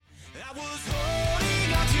I was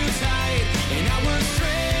holding on too tight, and I was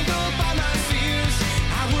strangled by my fears.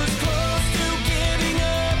 I was close to giving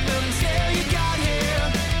up until you got here.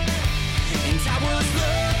 And I was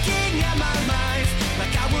looking at my life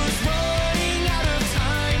like I was running out of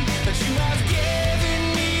time. But you have given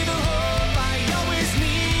me the hope I always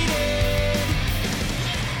needed.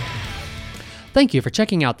 Thank you for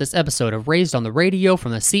checking out this episode of Raised on the Radio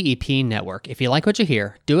from the CEP Network. If you like what you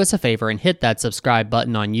hear, do us a favor and hit that subscribe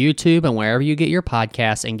button on YouTube and wherever you get your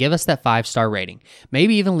podcasts and give us that 5-star rating.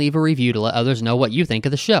 Maybe even leave a review to let others know what you think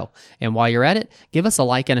of the show. And while you're at it, give us a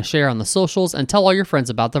like and a share on the socials and tell all your friends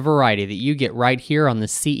about the variety that you get right here on the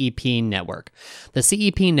CEP Network. The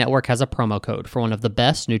CEP Network has a promo code for one of the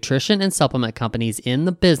best nutrition and supplement companies in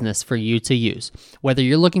the business for you to use. Whether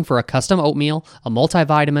you're looking for a custom oatmeal, a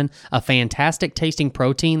multivitamin, a fantastic tasting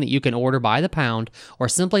protein that you can order by the pound, or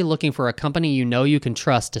simply looking for a company you know you can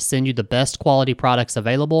trust to send you the best quality products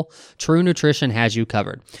available, True Nutrition has you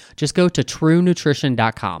covered. Just go to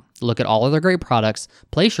truenutrition.com, look at all of their great products,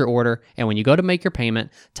 place your order, and when you go to make your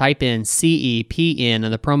payment, type in CEPN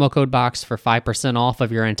in the promo code box for 5% off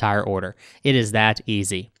of your entire order. It is that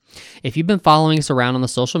easy. If you've been following us around on the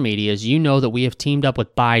social medias, you know that we have teamed up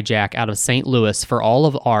with BuyJack out of St. Louis for all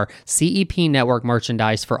of our CEP Network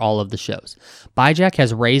merchandise for all of the shows. BuyJack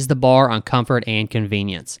has raised the bar on comfort and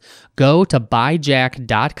convenience. Go to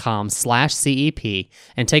buyjack.com/CEP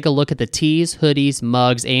and take a look at the tees, hoodies,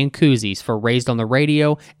 mugs, and koozies for Raised on the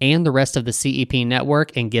Radio and the rest of the CEP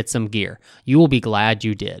Network and get some gear. You will be glad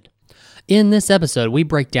you did. In this episode, we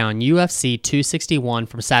break down UFC 261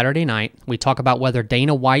 from Saturday night. We talk about whether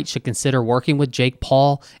Dana White should consider working with Jake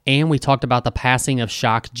Paul, and we talked about the passing of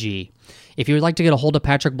Shock G. If you would like to get a hold of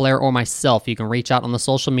Patrick Blair or myself, you can reach out on the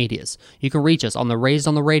social medias. You can reach us on the Raised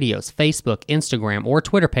on the Radio's Facebook, Instagram, or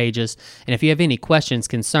Twitter pages. And if you have any questions,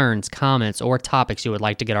 concerns, comments, or topics you would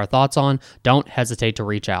like to get our thoughts on, don't hesitate to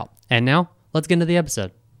reach out. And now, let's get into the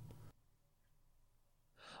episode.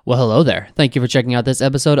 Well, hello there. Thank you for checking out this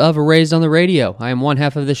episode of Raised on the Radio. I am one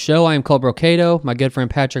half of this show. I am Cole Brocado, my good friend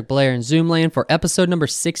Patrick Blair in Zoomland for episode number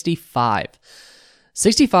 65.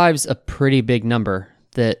 65 is a pretty big number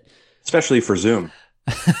that... Especially for Zoom.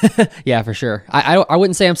 Yeah, for sure. I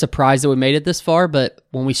wouldn't say I'm surprised that we made it this far, but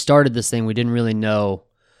when we started this thing, we didn't really know.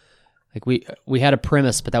 Like we had a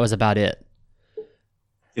premise, but that was about it.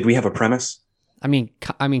 Did we have a premise? I mean,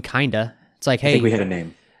 kinda. It's like, hey, I think we had a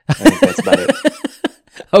name. I think that's about it.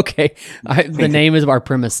 Okay, the name is our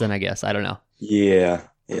premise then, I guess. I don't know. Yeah.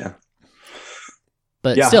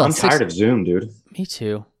 But yeah, still, I'm tired of Zoom, dude. Me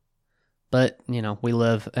too. But, we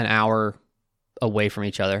live an hour away from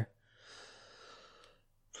each other.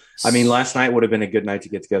 I mean, last night would have been a good night to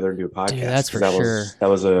get together and do a podcast. Dude, that's for sure. That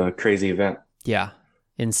was a crazy event. Yeah,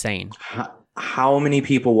 insane. How many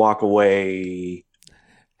people walk away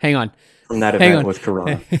Hang on. from that event with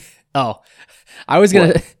Corona? Oh, I was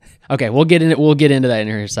going to... Okay, we'll get into that in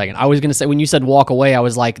here in a second. I was going to say, when you said walk away, I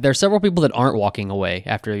was like, there's several people that aren't walking away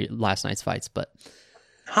after last night's fights, but...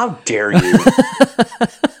 How dare you?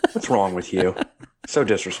 What's wrong with you? So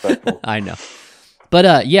disrespectful. I know.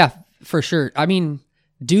 But yeah, for sure. I mean,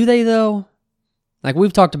 do they though? Like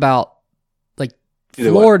we've talked about, like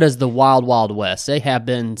Florida's the wild, wild west. They have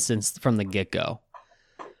been from the get-go.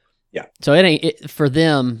 Yeah. So it ain't for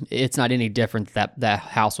them. It's not any different that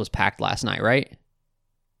house was packed last night, right?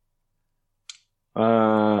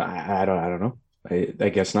 I don't know. I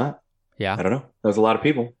guess not. Yeah. I don't know. There was a lot of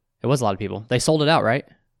people. It was a lot of people. They sold it out, right?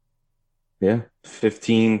 Yeah.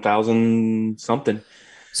 15,000 something.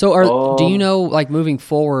 So do you know, like moving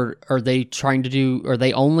forward, are they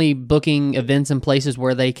only booking events in places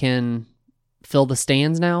where they can fill the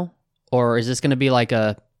stands now? Or is this going to be like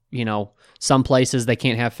some places they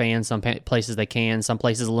can't have fans, some places they can, some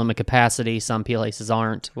places limit capacity, some places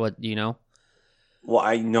aren't? What, Well,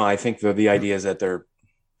 I think the idea is that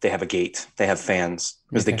they have a gate. They have fans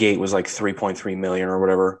because the gate was like 3.3 million or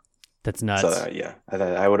whatever. That's nuts. So, yeah,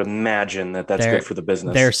 I would imagine that's good for the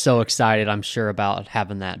business. They're so excited, I'm sure, about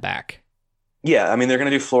having that back. Yeah, I mean, they're going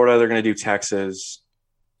to do Florida. They're going to do Texas.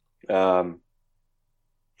 I'm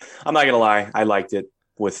not going to lie. I liked it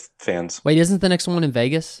with fans. Wait, isn't the next one in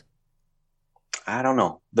Vegas? I don't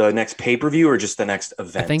know. The next pay-per-view or just the next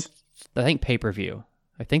event? I think pay-per-view.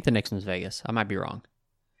 I think the next one's Vegas. I might be wrong.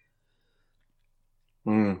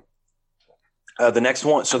 The next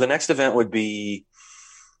one. So the next event would be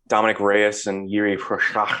Dominic Reyes and Yuri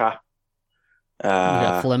Prochazka. You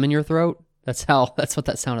got phlegm in your throat? That's what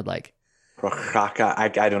that sounded like. Prochazka. I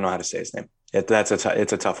don't know how to say his name. It's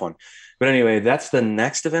a tough one. But anyway, that's the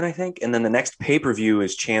next event, I think. And then the next pay-per-view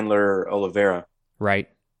is Chandler Oliveira. Right.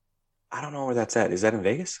 I don't know where that's at. Is that in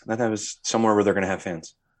Vegas? I thought that was somewhere where they're going to have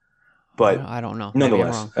fans. but I don't know. Maybe I'm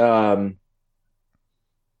nonetheless, wrong.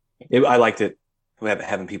 I liked it.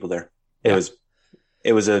 Having people there. Yeah.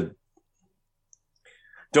 It was a.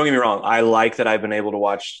 Don't get me wrong. I like that I've been able to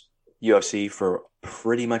watch UFC for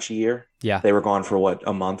pretty much a year. Yeah. They were gone for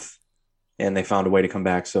a month, and they found a way to come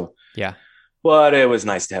back. So Yeah. but it was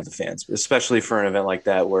nice to have the fans, especially for an event like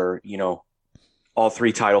that where all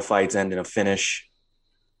 3 title fights end in a finish,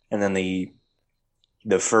 and then the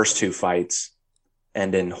first 2 fights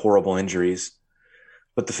end in horrible injuries.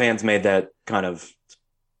 But the fans made that kind of.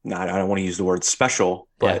 I don't want to use the word special,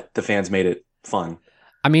 but the fans made it fun.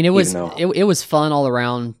 I mean, it was though- it was fun all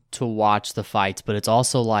around to watch the fights, but it's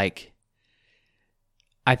also like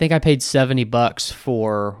I think I paid $70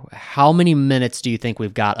 for how many minutes do you think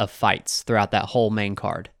we've got of fights throughout that whole main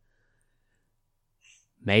card?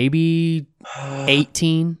 Maybe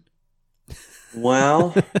 18.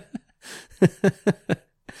 Well,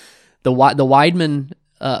 The Weidman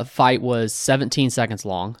fight was 17 seconds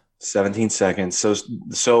long. 17 seconds.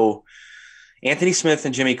 So Anthony Smith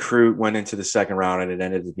and Jimmy Crute went into the second round, and it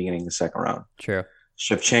ended at the beginning of the second round. True.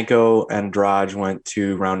 Shevchenko and Andrade went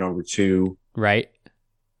to round number 2. Right.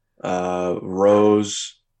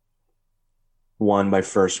 Rose won by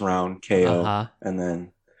first round KO, Uh-huh. and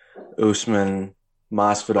then Usman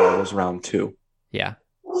Masvidal was round 2. Yeah.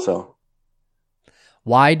 So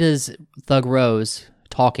Why does Thug Rose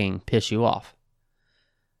talking piss you off?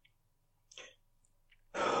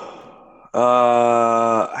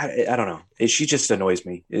 I don't know. She just annoys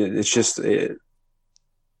me. It's just So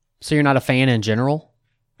you're not a fan in general?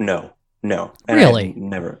 no. And Really? I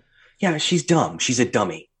never. Yeah, she's dumb. She's a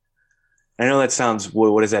dummy. I know that sounds.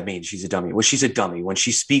 What does that mean? She's a dummy. Well, she's a dummy. When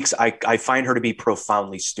she speaks, I find her to be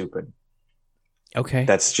profoundly stupid. Okay.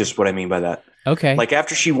 That's just what I mean by that. Okay. Like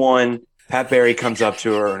after she won, Pat Barry comes up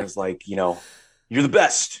to her and is like, you're the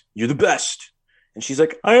best. You're the best. And she's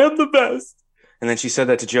like, I am the best. And then she said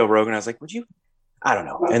that to Joe Rogan. I was like, would you? I don't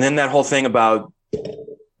know. And then that whole thing about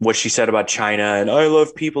what she said about China and I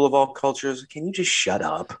love people of all cultures. Can you just shut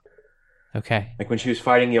up? Okay. Like when she was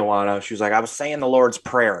fighting Joanna, she was like, I was saying the Lord's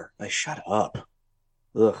Prayer. Like, shut up.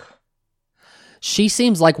 Ugh. She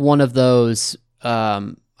seems like one of those.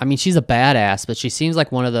 I mean, she's a badass, but she seems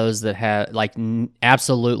like one of those that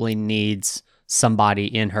absolutely needs somebody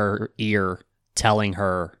in her ear telling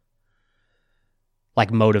her,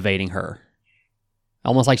 like motivating her,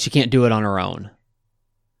 almost like she can't do it on her own.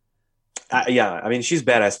 Yeah, I mean, she's a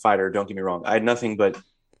badass fighter. Don't get me wrong. I had nothing but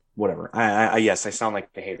whatever. Yes, I sound like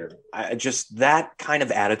a hater. I just that kind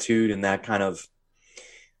of attitude and that kind of.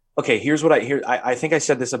 Okay, here's what I hear. I think I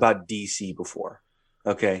said this about DC before.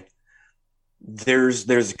 Okay, there's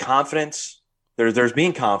confidence. There's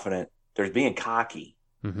being confident. There's being cocky.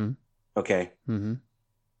 Mm-hmm. Okay. Mm-hmm.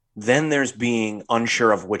 Then there's being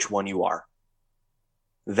unsure of which one you are.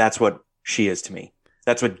 That's what she is to me.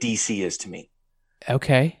 That's what DC is to me.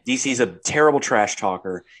 Okay. DC's a terrible trash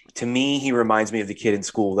talker. To me, he reminds me of the kid in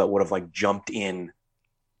school that would have like jumped in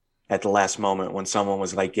at the last moment when someone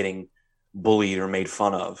was like getting bullied or made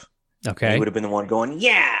fun of. Okay. He would have been the one going,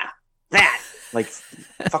 yeah, that. Like,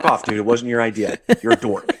 fuck off, dude. It wasn't your idea. You're a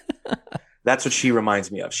dork. That's what she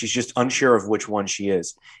reminds me of. She's just unsure of which one she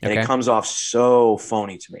is. And Okay. it comes off so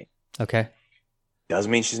phony to me. Okay. Doesn't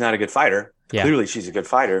mean she's not a good fighter. Yeah. Clearly, she's a good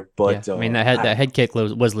fighter. But Yeah. I mean, that head kick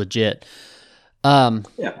was legit. Yeah.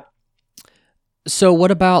 So what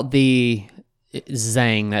about the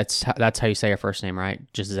Zhang? That's how you say her first name, right?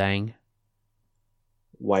 Just Zhang.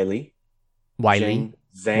 Wiley. Wiley.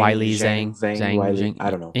 Zhang, Wiley, Zhang, Zhang, Wiley. Zhang.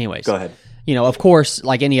 I don't know. Anyways, Go ahead. of course,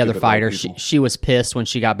 like any other Stupid white fighter, people. she was pissed when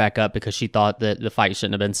she got back up because she thought that the fight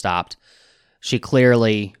shouldn't have been stopped. She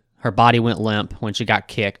clearly, her body went limp when she got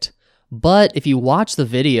kicked. But if you watch the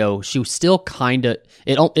video, she was still kind of,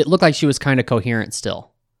 it looked like she was kind of coherent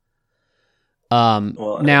still. Now,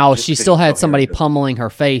 just she because still she's had somebody coherent. pummeling her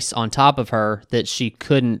face on top of her that she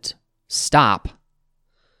couldn't stop.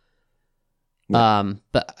 Yeah.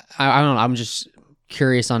 But I don't know. I'm just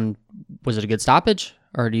curious on, was it a good stoppage?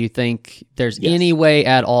 Or do you think there's Yes. any way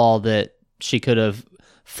at all that she could have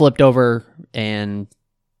flipped over and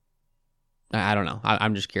I don't know.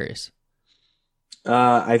 I'm just curious.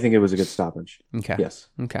 I think it was a good stoppage. Okay. Yes.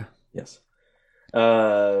 Okay. Yes.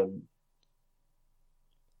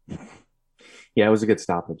 Yeah, it was a good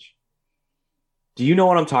stoppage. Do you know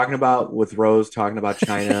what I'm talking about with Rose talking about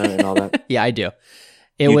China and all that? Yeah, I do.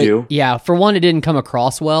 You do? Yeah. For one, it didn't come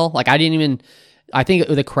across well. Like I think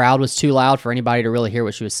the crowd was too loud for anybody to really hear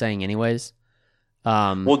what she was saying anyways.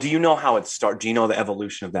 Well, do you know how it started? Do you know the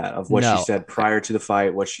evolution of that, of what No. she said prior to the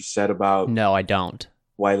fight, what she said about No, I don't.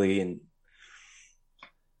 Wiley? And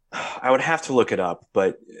I would have to look it up,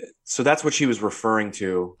 but so that's what she was referring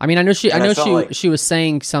to. I mean, I know she And I felt like- she was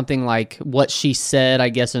saying something like what she said, I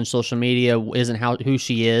guess, in social media isn't who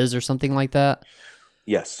she is or something like that.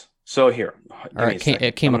 Yes. So here, Or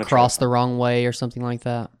it came across the wrong way or something like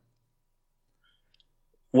that.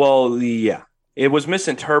 Well, yeah, it was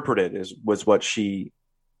misinterpreted. Was what she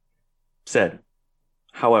said.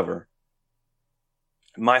 However,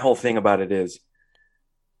 my whole thing about it is,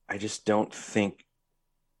 I just don't think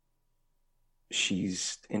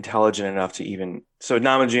she's intelligent enough to even. So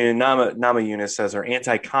Nama Yunus says her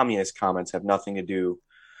anti-communist comments have nothing to do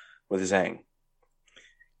with Zhang.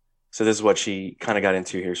 So this is what she kind of got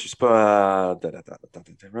into here. She's told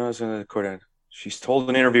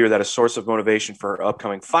an interviewer that a source of motivation for her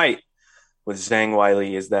upcoming fight with Zhang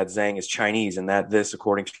Weili is that Zhang is Chinese, and that this,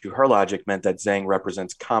 according to her logic, meant that Zhang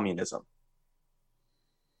represents communism.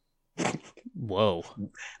 Whoa.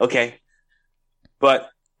 Okay. But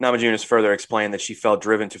Namajunas further explained that she felt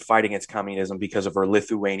driven to fight against communism because of her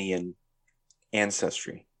Lithuanian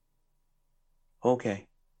ancestry. Okay.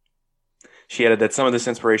 She added that some of this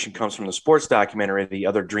inspiration comes from the sports documentary The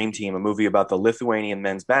Other Dream Team, a movie about the Lithuanian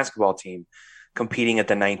men's basketball team competing at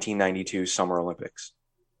the 1992 Summer Olympics.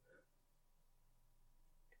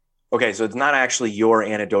 Okay, so it's not actually your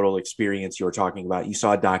anecdotal experience you're talking about. You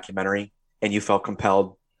saw a documentary and you felt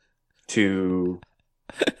compelled to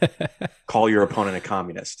call your opponent a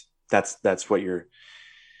communist. That's what you're.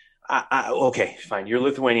 Okay, fine. You're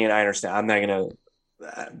Lithuanian. I understand. I'm not gonna.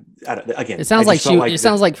 Again, it sounds like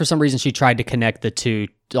sounds like for some reason she tried to connect the two,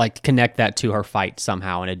 like connect that to her fight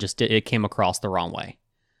somehow, and it came across the wrong way.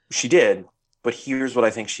 She did, but here's what I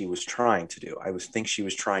think she was trying to do. I think she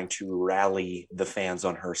was trying to rally the fans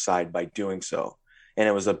on her side by doing so, and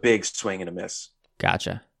it was a big swing and a miss.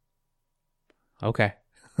 Gotcha. Okay.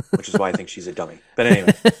 Which is why I think she's a dummy. But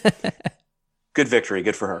anyway, good victory.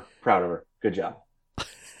 Good for her. Proud of her. Good job.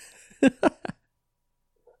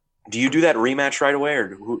 Do you do that rematch right away,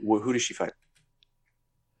 or who does she fight?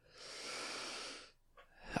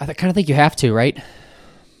 I kind of think you have to, right?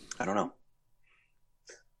 I don't know.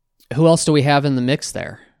 Who else do we have in the mix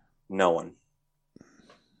there? No one.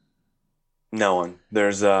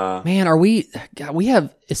 There's man. We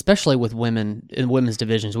have, especially with women in women's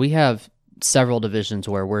divisions, we have several divisions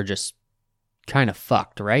where we're just kind of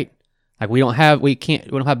fucked, right? Like we don't have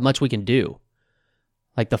much we can do.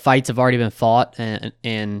 Like the fights have already been fought,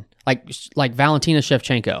 and like Valentina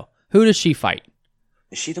Shevchenko, who does she fight?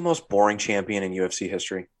 Is she the most boring champion in UFC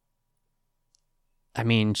history? I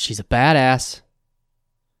mean, she's a badass.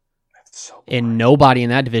 That's so boring. And nobody in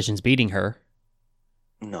that division's beating her.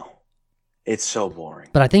 No. It's so boring.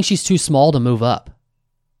 But I think she's too small to move up.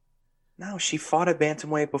 No, she fought at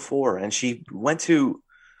bantamweight before, and she went to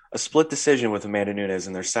a split decision with Amanda Nunes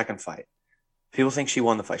in their second fight. People think she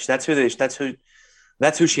won the fight. That's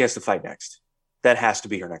who she has to fight next. That has to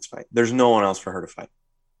be her next fight. There's no one else for her to fight.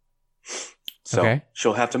 So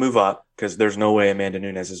She'll have to move up because there's no way Amanda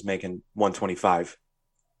Nunes is making 125.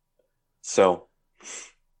 So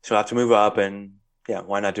she'll have to move up, and yeah,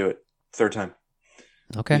 why not do it? Third time.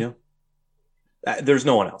 Okay. You know? There's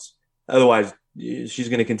no one else. Otherwise, she's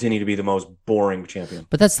going to continue to be the most boring champion.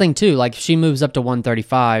 But that's the thing too. Like if she moves up to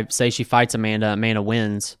 135, say she fights Amanda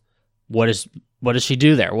wins. What does she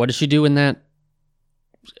do there? What does she do in that?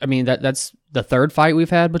 I mean, that's the third fight we've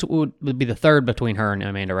had, but would be the third between her and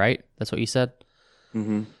Amanda, right? That's what you said.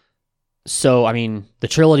 Mm-hmm. So I mean, the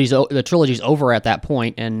trilogy's over at that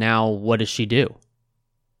point, and now what does she do?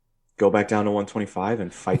 Go back down to 125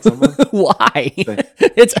 and fight someone? Why? She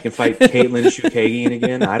can fight Caitlin Chukagian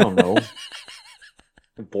again? I don't know.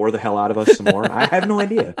 Bore the hell out of us some more? I have no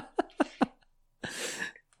idea.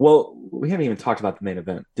 Well, we haven't even talked about the main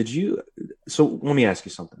event. So let me ask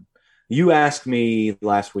you something. You asked me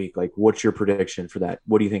last week, like, what's your prediction for that?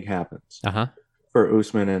 What do you think happens for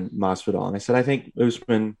Usman and Masvidal? And I said, I think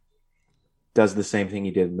Usman does the same thing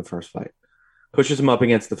he did in the first fight. Pushes him up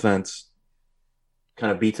against the fence,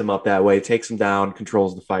 kind of beats him up that way, takes him down,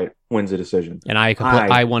 controls the fight, wins the decision. And I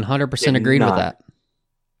 100% agreed with that.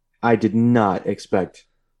 I did not expect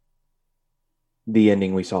the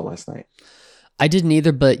ending we saw last night. I didn't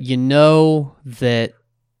either, but you know that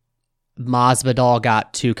Masvidal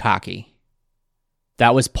got too cocky.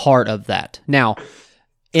 That was part of that. Now,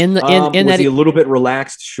 was he a little bit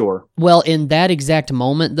relaxed? Sure. Well, in that exact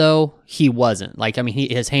moment, though, he wasn't. Like, I mean,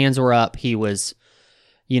 his hands were up. He was,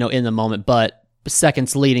 in the moment. But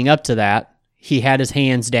seconds leading up to that, he had his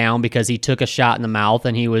hands down because he took a shot in the mouth,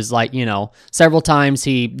 and he was like, several times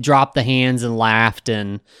he dropped the hands and laughed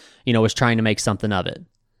and, was trying to make something of it.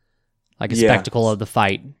 Like a spectacle of the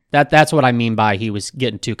fight. That's what I mean by he was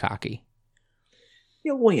getting too cocky.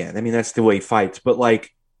 Yeah, well, yeah. I mean, that's the way he fights. But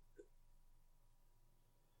like,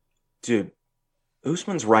 dude,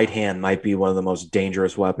 Usman's right hand might be one of the most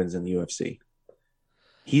dangerous weapons in the UFC.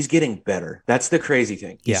 He's getting better. That's the crazy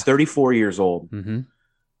thing. He's Yeah. 34 years old. Mm-hmm.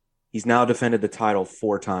 He's now defended the title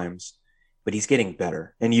 4 times, but he's getting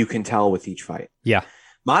better, and you can tell with each fight. Yeah.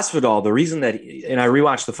 Masvidal, the reason that, and I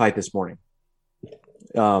rewatched the fight this morning.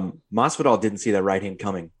 Masvidal didn't see that right hand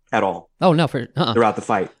coming at all Oh no, throughout the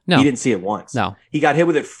fight. No. He didn't see it once. No. He got hit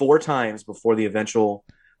with it 4 times before the eventual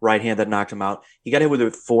right hand that knocked him out. He got hit with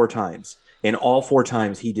it 4 times, and all 4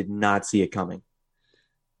 times he did not see it coming.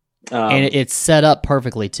 And it's set up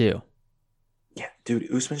perfectly too. Yeah,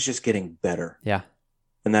 dude, Usman's just getting better, Yeah.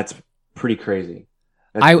 and that's pretty crazy.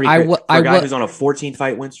 That's I- pretty I crazy. wa- For I a guy wa- who's on a 14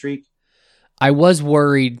 fight win streak. I was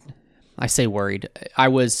worried. I say worried. I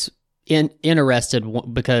was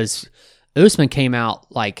interested because Usman came out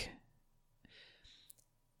like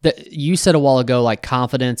you said a while ago, like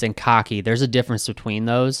confidence and cocky. There's a difference between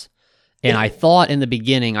those. And I thought in the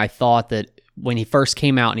beginning, that when he first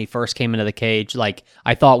came out and he first came into the cage, like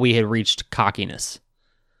I thought we had reached cockiness.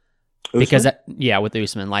 Because with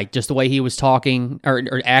Usman, like just the way he was talking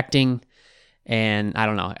or acting, and I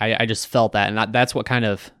don't know, I just felt that, and that's what kind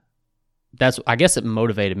of I guess it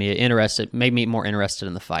motivated me, made me more interested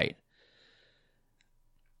in the fight.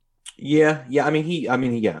 Yeah.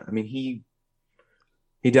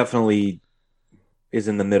 He definitely is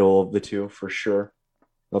in the middle of the two for sure,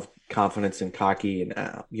 of confidence and cocky, and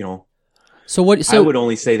So what? So I would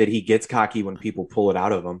only say that he gets cocky when people pull it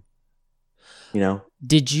out of him.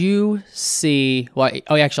 Did you see? Well,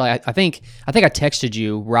 actually, I think I texted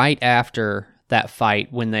you right after that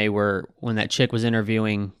fight when that chick was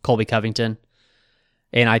interviewing Colby Covington,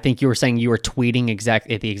 and I think you were saying you were tweeting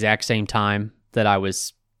at the exact same time that I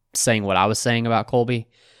was saying what I was saying about Colby.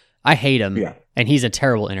 I hate him, and he's a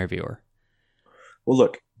terrible interviewer. Well,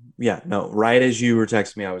 look, right as you were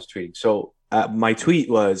texting me, I was tweeting. So my tweet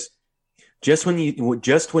was just when you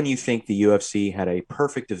think the UFC had a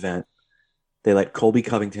perfect event, they let Colby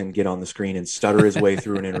Covington get on the screen and stutter his way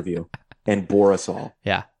through an interview and bore us all.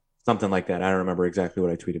 Yeah. Something like that. I don't remember exactly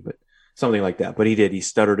what I tweeted, but something like that. But he did. He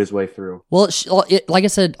stuttered his way through. Well, like I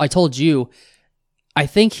said, I told you, I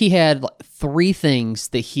think he had 3 things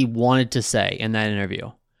that he wanted to say in that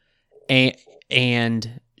interview.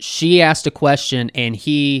 And she asked a question, and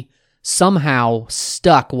he somehow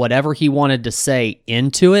stuck whatever he wanted to say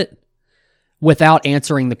into it without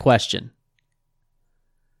answering the question.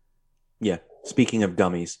 Yeah. Speaking of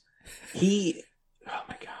dummies, oh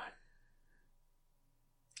my God.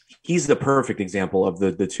 He's the perfect example of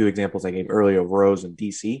the 2 examples I gave earlier of Rose and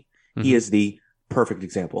DC. Mm-hmm. He is the perfect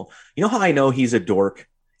example. You know how I know he's a dork,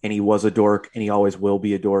 and he was a dork, and he always will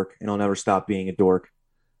be a dork, and he'll never stop being a dork,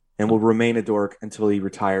 and will remain a dork until he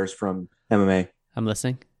retires from MMA? I'm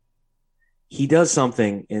listening. He does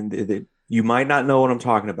something, and you might not know what I'm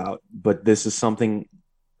talking about, but this is something.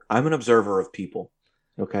 I'm an observer of people.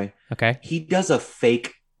 Okay. He does a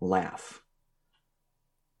fake laugh.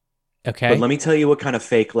 Okay. But let me tell you what kind of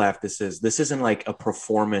fake laugh this is. This isn't like a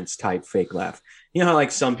performance type fake laugh. You know how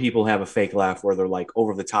like some people have a fake laugh where they're like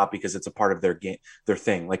over the top because it's a part of their game, their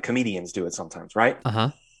thing. Like comedians do it sometimes, right?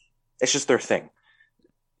 Uh-huh. It's just their thing.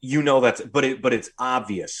 But it's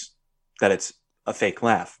obvious that it's a fake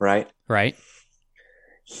laugh, right? Right.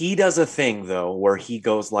 He does a thing though where he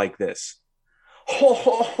goes like this.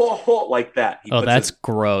 Like that. That's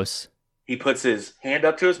gross. He puts his hand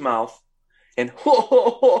up to his mouth and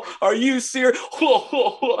are you serious?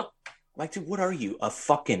 Like, dude, what are you? A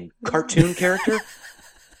fucking cartoon character?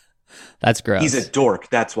 That's gross. He's a dork.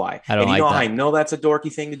 That's why. I don't like how that. I know that's a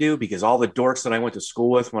dorky thing to do? Because all the dorks that I went to school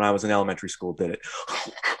with when I was in elementary school did it.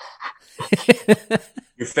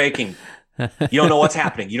 You're faking. You don't know what's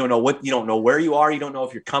happening. You don't know where you are. You don't know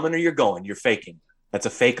if you're coming or you're going. You're faking. That's a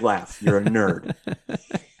fake laugh. You're a nerd.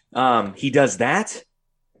 He does that.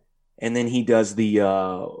 And then he does the,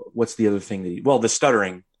 what's the other thing the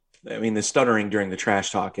stuttering. I mean, the stuttering during the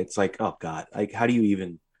trash talk. It's like, oh God, like, how do you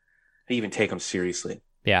even take him seriously?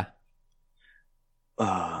 Yeah.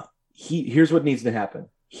 Here's what needs to happen.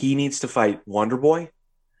 He needs to fight Wonder Boy.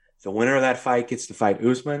 The winner of that fight gets to fight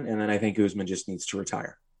Usman. And then I think Usman just needs to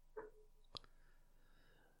retire.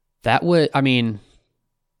 That would, I mean,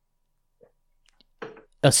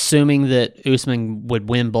 assuming that Usman would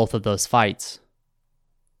win both of those fights.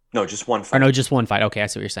 No, just one fight. Or no, just one fight. Okay, I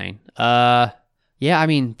see what you're saying. Yeah, I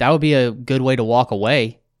mean, that would be a good way to walk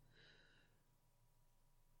away.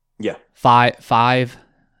 Yeah. Five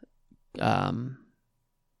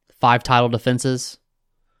title defenses.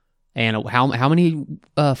 And how many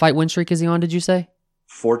fight win streak is he on, did you say?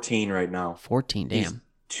 14 right now. 14, damn. He's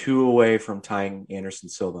 2 away from tying Anderson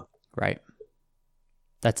Silva. Right.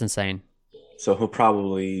 That's insane. So he'll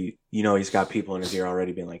probably, he's got people in his ear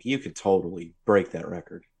already being like, you could totally break that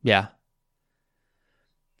record. Yeah.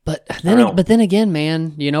 But don't know. then again,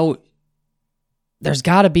 man, there's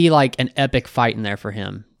got to be like an epic fight in there for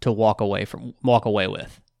him to walk away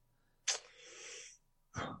with.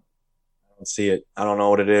 I don't see it. I don't know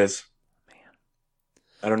what it is.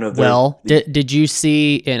 I don't know. Well, did you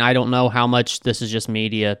see, and I don't know how much this is just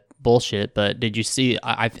media bullshit, but did you see,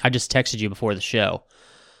 I just texted you before the show.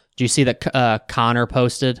 Did you see that Conor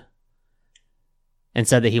posted and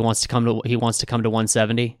said that he wants to come to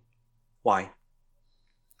 170? Why?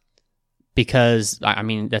 Because, I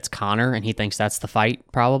mean, that's Conor, and he thinks that's the fight,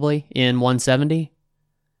 probably, in 170.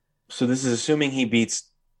 So this is assuming he beats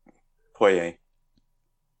Poirier.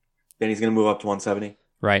 Then he's going to move up to 170?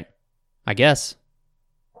 Right. I guess.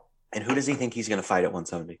 And who does he think he's going to fight at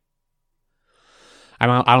 170? I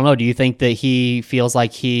don't know. Do you think that he feels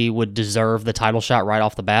like he would deserve the title shot right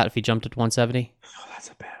off the bat if he jumped at 170? Oh, that's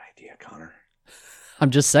a bad idea, Conor. I'm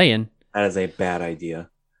just saying. That is a bad idea.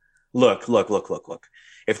 Look.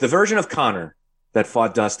 If the version of Conor that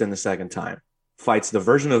fought Dustin the second time fights the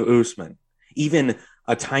version of Usman, even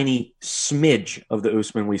a tiny smidge of the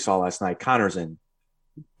Usman we saw last night, Conor's in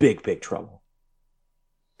big, big trouble.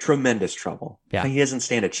 Tremendous trouble. Yeah. He doesn't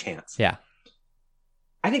stand a chance. Yeah.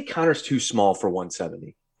 I think Conor's too small for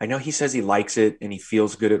 170. I know he says he likes it and he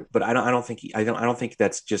feels good at, but I don't think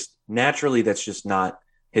that's just naturally, that's just not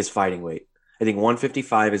his fighting weight. I think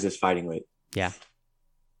 155 is his fighting weight. Yeah.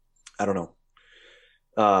 I don't know.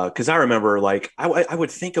 Because I remember, like, I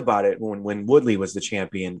would think about it when Woodley was the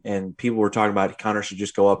champion and people were talking about Conor should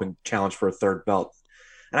just go up and challenge for a third belt.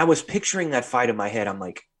 And I was picturing that fight in my head. I'm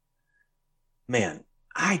like, man,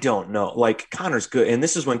 I don't know. Like, Conor's good. And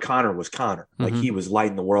this is when Conor was Conor. Like, he was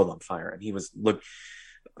lighting the world on fire. And he was, but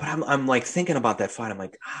I'm like thinking about that fight. I'm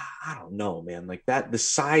like, I don't know, man. Like, the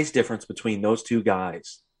size difference between those two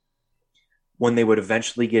guys when they would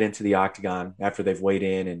eventually get into the octagon after they've weighed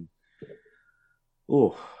in and,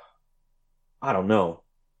 I don't know.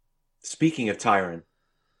 Speaking of Tyron,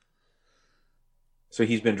 so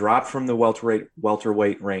he's been dropped from the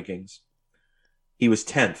welterweight rankings. He was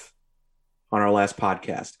 10th on our last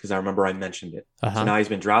podcast because I remember I mentioned it. So now he's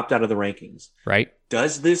been dropped out of the rankings. Right.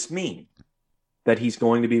 Does this mean that he's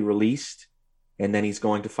going to be released and then he's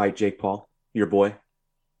going to fight Jake Paul, your boy?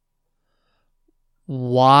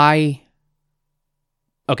 Why?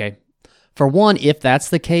 Okay. For one, if that's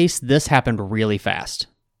the case, this happened really fast.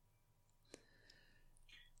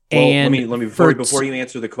 Well, and let me before you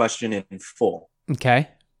answer the question in full. Okay.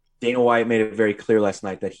 Dana White made it very clear last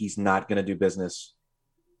night that he's not going to do business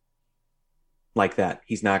like that.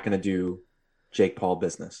 He's not going to do Jake Paul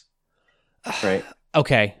business. Right?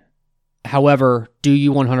 Okay. However, do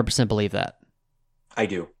you 100% believe that? I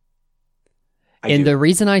do. The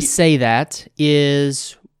reason I say that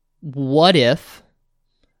is, what if,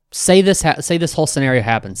 say this whole scenario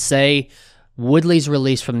happens. Say Woodley's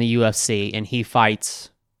released from the UFC and he fights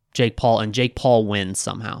Jake Paul and Jake Paul wins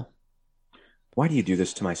somehow. Why do you do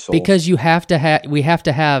this to my soul? Because we have to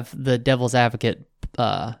have the devil's advocate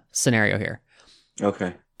scenario here.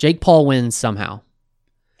 Okay. Jake Paul wins somehow.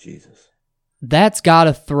 Jesus. That's got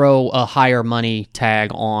to throw a higher money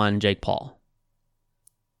tag on Jake Paul.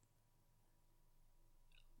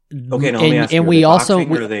 Okay, now let me ask you, and we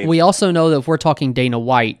also know that if we're talking Dana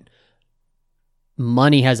White,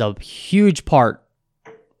 money has a huge part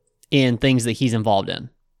in things that he's involved in.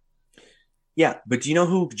 Yeah, but do you know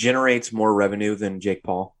who generates more revenue than Jake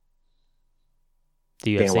Paul?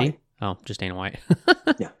 The Dana UFC? White. Oh, just Dana White.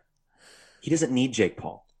 Yeah. He doesn't need Jake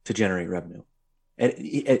Paul to generate revenue. And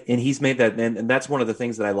he's made that, and that's one of the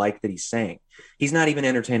things that I like that he's saying. He's not even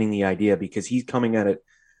entertaining the idea because he's coming at it.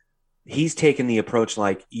 He's taken the approach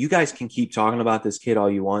like, you guys can keep talking about this kid all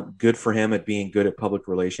you want. Good for him at being good at public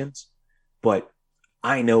relations. But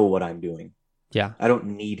I know what I'm doing. Yeah. I don't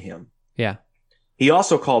need him. Yeah. He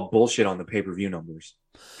also called bullshit on the pay-per-view numbers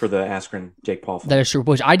for the Askren Jake Paul fight. That is true.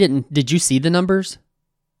 Which I didn't. Did you see the numbers?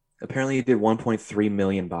 Apparently he did 1.3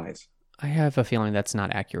 million buys. I have a feeling that's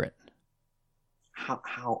not accurate. How?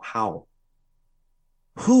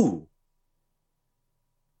 Who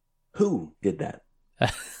did that?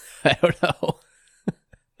 I don't know.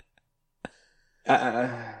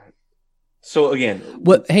 So again,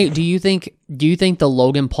 what? Hey, do you think the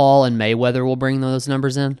Logan Paul and Mayweather will bring those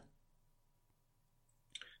numbers in?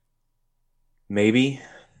 Maybe.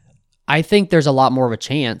 I think there's a lot more of a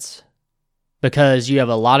chance because you have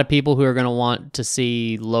a lot of people who are going to want to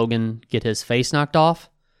see Logan get his face knocked off,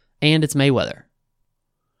 and it's Mayweather.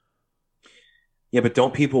 Yeah, but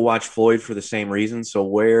don't people watch Floyd for the same reason? So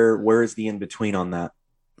where is the in between on that?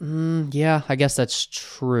 Yeah, I guess that's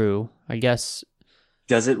true. I guess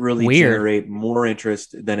Does it really weird. generate more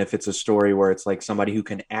interest than if it's a story where it's like somebody who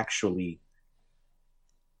can actually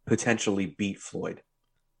potentially beat Floyd?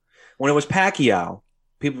 When it was Pacquiao,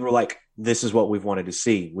 people were like, this is what we've wanted to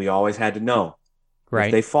see. We always had to know if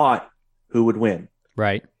Right. they fought, who would win.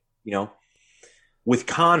 Right. You know, with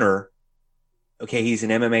Conor, okay, he's an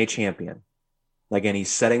MMA champion. Like, and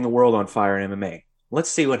he's setting the world on fire in MMA. Let's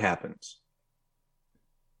see what happens.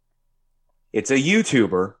 It's a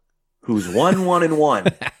YouTuber who's won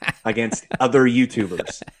 1-1 against other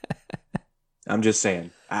YouTubers. I'm just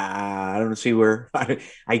saying. I don't see where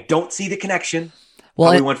I don't see the connection.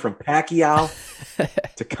 Well, How we went from Pacquiao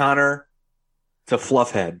to Conor to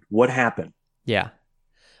Fluffhead. What happened? yeah.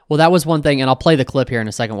 Well, that was one thing, and I'll play the clip here in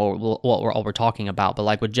a second what we're talking about. But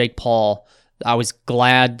like with Jake Paul, I was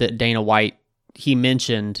glad that Dana White, he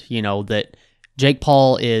mentioned, that Jake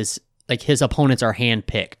Paul is like his opponents are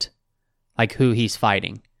handpicked, like who he's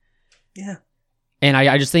fighting. Yeah. And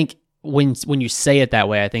I just think when you say it that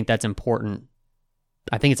way, I think that's important.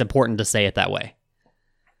 I think it's important to say it that way.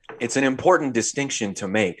 It's an important distinction to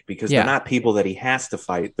make because Yeah. they're not people that he has to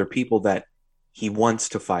fight. They're people that he wants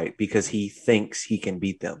to fight because he thinks he can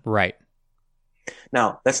beat them. Right.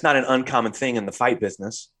 Now, that's not an uncommon thing in the fight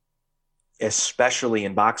business, especially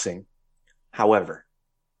in boxing. However,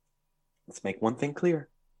 let's make one thing clear.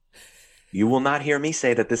 You will not hear me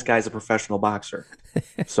say that this guy's a professional boxer.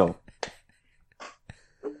 So,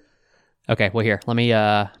 Okay, well here, let me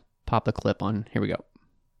pop the clip on. Here we go.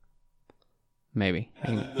 Maybe.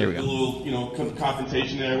 Here we The go. little,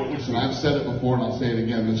 confrontation there. Listen, I've said it before and I'll say it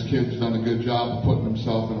again. This kid's done a good job of putting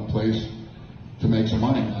himself in a place to make some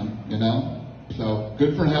money, man, So,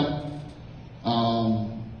 good for him.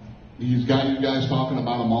 He's got you guys talking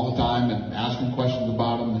about him all the time and asking questions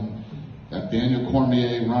about him and got Daniel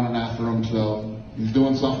Cormier running after him, so he's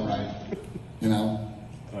doing something right,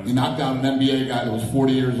 He knocked out an NBA guy that was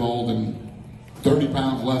 40 years old and 30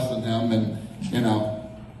 pounds less than him, and,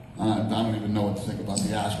 I don't even know what to think about the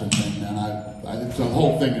Askren thing, man. The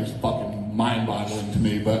whole thing is fucking mind-boggling to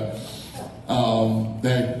me, but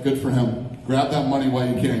good for him. Grab that money while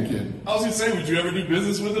you can, kid. I was gonna say, would you ever do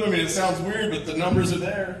business with him? I mean, it sounds weird, but the numbers are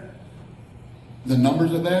there. The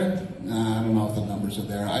numbers are there? Nah, I don't know if the numbers are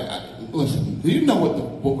there. Listen, do you know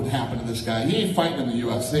what would happen to this guy? He ain't fighting in the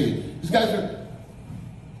UFC. These guys are...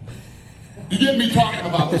 You get me talking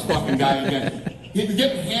about this fucking guy again. He's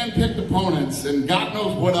getting hand-picked opponents, and God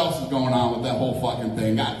knows what else is going on with that whole fucking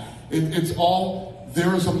thing. It's all...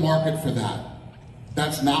 There is a market for that.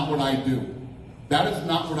 That's not what I do. That is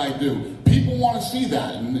not what I do. People want to see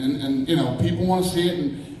that, and people want to see it,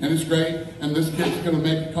 and it's great. And this kid's going to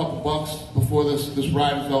make a couple bucks before this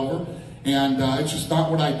ride is over, and it's just not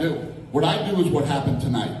what I do. What I do is what happened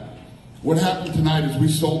tonight. What happened tonight is we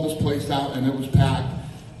sold this place out, and it was packed.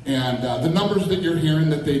 And the numbers that you're hearing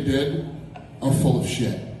that they did are full of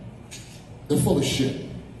shit. They're full of shit.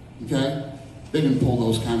 Okay? They didn't pull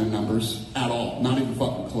those kind of numbers at all. Not even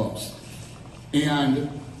fucking close. And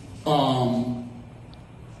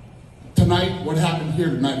tonight, what happened here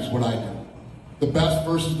tonight is what I do. The best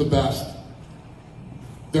versus the best.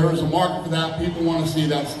 There is a market for that. People want to see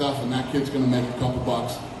that stuff, and that kid's going to make a couple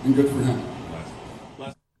bucks, and good for him.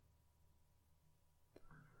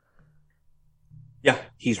 yeah,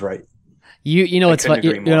 he's right. You know what's couldn't funny?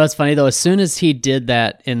 agree You know more. what's funny though? As soon as he did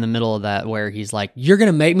that in the middle of that, where he's like, "You're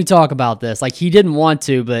gonna make me talk about this," like he didn't want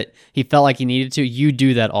to, but he felt like he needed to. You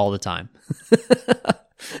do that all the time,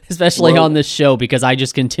 especially Well- on this show, because I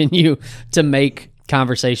just continue to make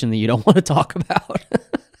conversation that you don't want to talk about.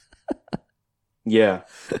 Yeah.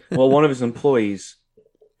 Well, one of his employees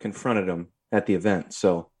confronted him at the event.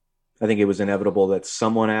 So I think it was inevitable that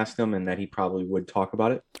someone asked him and that he probably would talk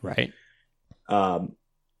about it. Right.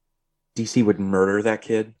 DC would murder that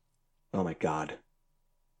kid. Oh my God.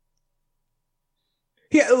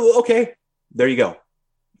 Yeah. Okay. There you go.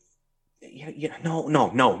 Yeah. No.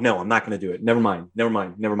 I'm not going to do it. Never mind. I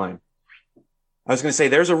was going to say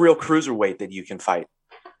there's a real cruiserweight that you can fight,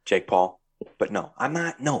 Jake Paul, but no, I'm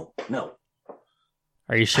not. No.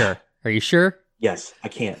 Are you sure? Are you sure? Yes, I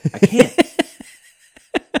can't. I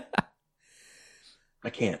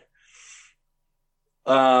can't.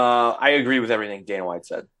 I agree with everything Dana White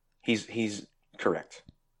said. He's correct.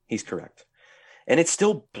 He's correct. And it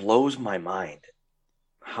still blows my mind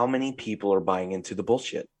how many people are buying into the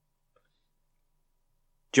bullshit.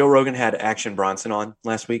 Joe Rogan had Action Bronson on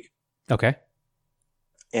last week, Okay.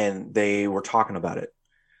 and they were talking about it,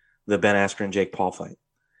 the Ben Askren Jake Paul fight.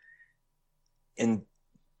 And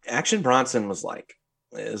Action Bronson was like,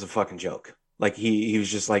 it was a fucking joke. Like he was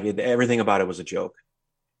just like everything about it was a joke.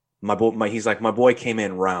 He's like, my boy came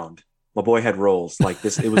in round. My boy had rolls like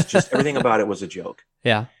this. It was just everything about it was a joke.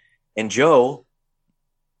 Yeah. And Joe,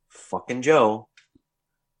 fucking Joe,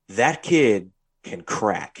 that kid can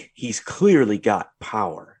crack. He's clearly got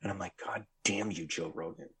power. And I'm like, God damn you, Joe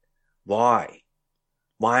Rogan. Why?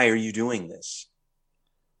 Why are you doing this?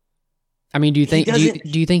 I mean, do you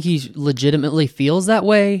think he legitimately feels that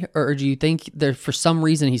way, or do you think that for some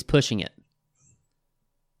reason he's pushing it?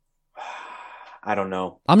 I don't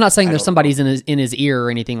know. I'm not saying there's somebody's in his ear or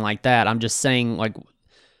anything like that. I'm just saying, like,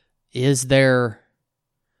 is there?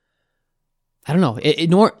 I don't know.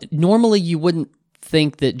 Normally, you wouldn't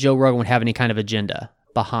think that Joe Rogan would have any kind of agenda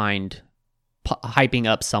behind hyping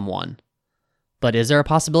up someone, but is there a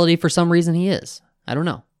possibility for some reason he is? I don't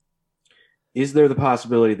know. Is there the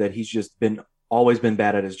possibility that he's just always been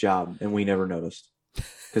bad at his job and we never noticed?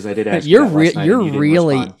 Because I did ask you that last night and you didn't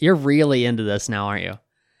respond. You're really into this now, aren't you?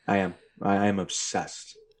 I am. I am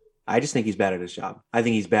obsessed. I just think he's bad at his job. I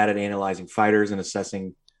think he's bad at analyzing fighters and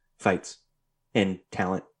assessing fights and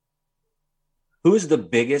talent. Who is the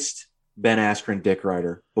biggest Ben Askren dick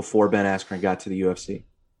rider before Ben Askren got to the UFC?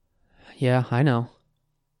 Yeah, I know.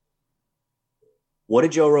 What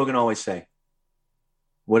did Joe Rogan always say?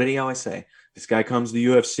 What did he always say? This guy comes to the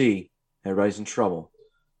UFC, everybody's in trouble.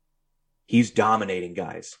 He's dominating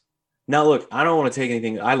guys. Now, look, I don't want to take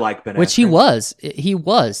anything. I like Ben Askren. Which he was. He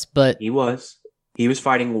was, but... He was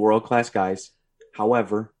fighting world-class guys.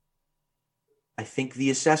 However, I think the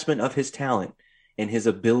assessment of his talent and his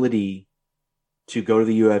ability to go to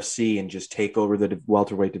the UFC and just take over the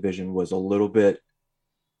welterweight division was a little bit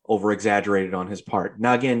over-exaggerated on his part.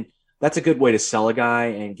 Now, again, that's a good way to sell a guy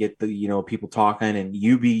and get the people talking, and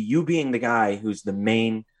you being the guy who's the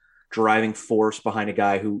main driving force behind a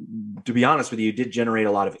guy who, to be honest with you, did generate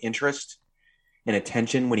a lot of interest and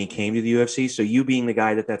attention when he came to the UFC. So you being the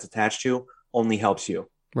guy that's attached to only helps you.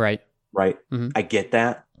 Right. Mm-hmm. I get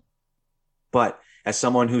that. But as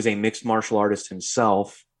someone who's a mixed martial artist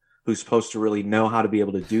himself, who's supposed to really know how to be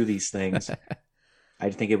able to do these things, I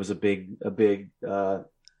think it was a big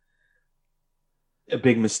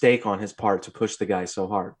mistake on his part to push the guy so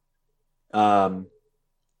hard. I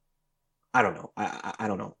don't know. I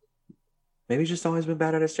don't know. Maybe he's just always been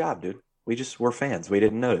bad at his job, dude. We're fans. We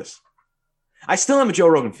didn't notice. I still am a Joe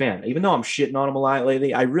Rogan fan. Even though I'm shitting on him a lot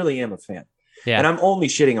lately, I really am a fan. Yeah. And I'm only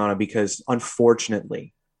shitting on him because,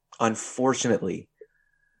 unfortunately,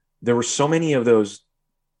 there were so many of those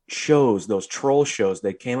shows, those troll shows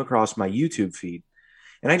that came across my YouTube feed.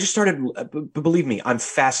 And I just started, believe me, I'm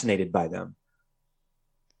fascinated by them.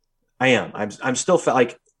 I am. I'm still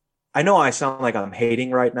like, I know I sound like I'm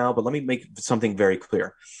hating right now, but let me make something very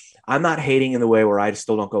clear. I'm not hating in the way where I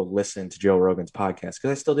still don't go listen to Joe Rogan's podcast,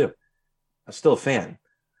 because I still do. I'm still a fan.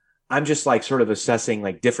 I'm just like sort of assessing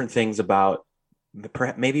like different things about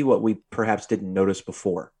maybe what we perhaps didn't notice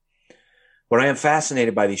before. But I am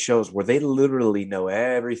fascinated by these shows where they literally know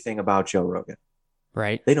everything about Joe Rogan.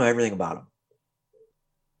 Right. They know everything about him.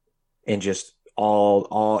 And just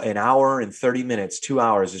all an hour and 30 minutes, 2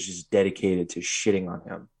 hours is just dedicated to shitting on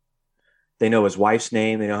him. They know his wife's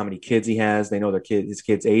name. They know how many kids he has. They know his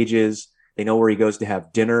kids' ages. They know where he goes to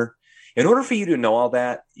have dinner. In order for you to know all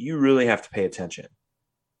that, you really have to pay attention,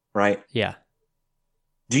 right? Yeah.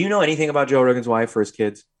 Do you know anything about Joe Rogan's wife or his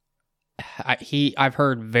kids? I've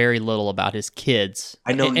heard very little about his kids.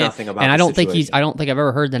 I know nothing about. And I don't think situation. I don't think I've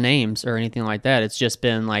ever heard the names or anything like that. It's just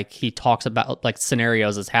been like he talks about like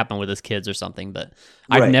scenarios that's happened with his kids or something, but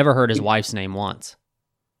I've never heard his wife's name once.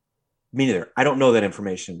 Me neither. I don't know that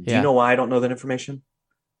information. Do Yeah. you know why I don't know that information?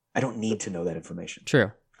 I don't need to know that information.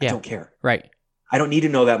 True. Yeah. I don't care. Right. I don't need to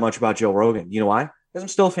know that much about Joe Rogan. You know why? Because I'm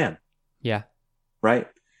still a fan. Yeah. Right.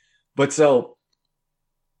 But so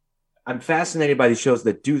I'm fascinated by these shows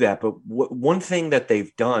that do that. But one thing that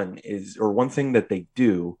they've done is, or one thing that they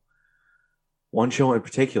do, one show in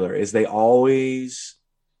particular, is they always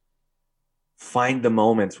find the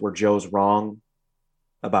moments where Joe's wrong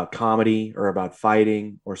about comedy or about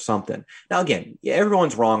fighting or something. Now, again,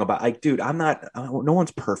 everyone's wrong about, like, dude, no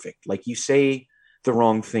one's perfect. Like, you say the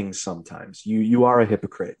wrong things sometimes. You are a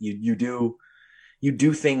hypocrite. You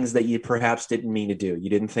do things that you perhaps didn't mean to do.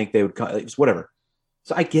 You didn't think they would, it's whatever.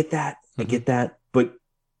 So I get that. I get that. But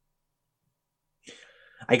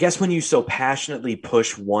I guess when you so passionately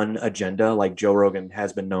push one agenda, like Joe Rogan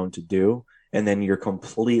has been known to do, and then you're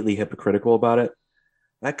completely hypocritical about it,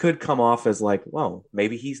 that could come off as like, well,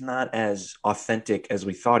 maybe he's not as authentic as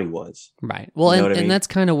we thought he was. Right. Well, You know what I mean? that's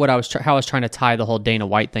kind of what how I was trying to tie the whole Dana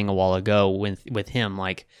White thing a while ago with him.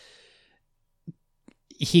 Like,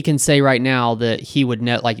 he can say right now that he would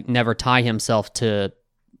never tie himself to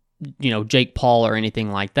Jake Paul or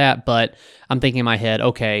anything like that, but I'm thinking in my head,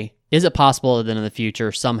 okay, is it possible that in the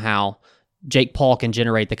future somehow Jake Paul can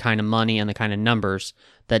generate the kind of money and the kind of numbers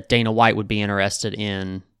that Dana White would be interested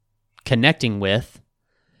in connecting with?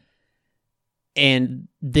 And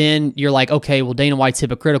then you're like, okay, well, Dana White's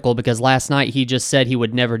hypocritical because last night he just said he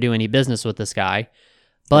would never do any business with this guy.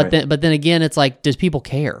 But then again, it's like, does people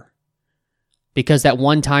care? Because that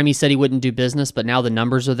one time he said he wouldn't do business, but now the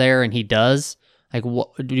numbers are there and he does. Like,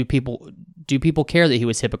 what do people care that he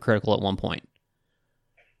was hypocritical at one point?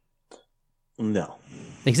 No.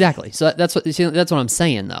 Exactly. So that's what I'm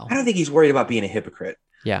saying, though. I don't think he's worried about being a hypocrite.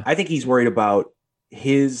 Yeah. I think he's worried about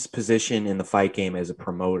his position in the fight game as a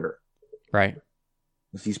promoter. Right.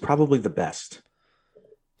 He's probably the best.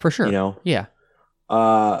 For sure. Yeah.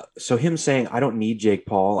 So him saying, I don't need Jake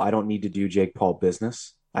Paul. I don't need to do Jake Paul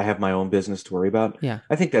business. I have my own business to worry about. Yeah.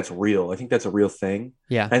 I think that's real. I think that's a real thing.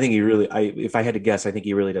 Yeah. I think if I had to guess, I think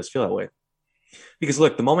he really does feel that way. Because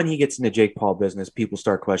look, the moment he gets into Jake Paul business, people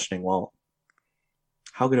start questioning, well,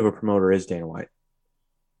 how good of a promoter is Dana White?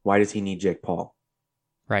 Why does he need Jake Paul?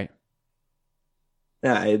 Right.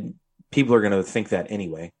 Yeah, people are going to think that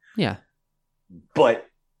anyway. Yeah. But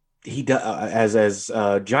he does, as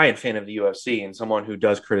a giant fan of the UFC and someone who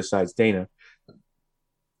does criticize Dana,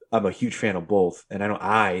 I'm a huge fan of both, and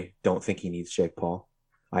I don't think he needs Jake Paul.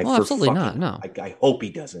 Absolutely not. No, I hope he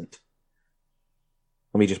doesn't.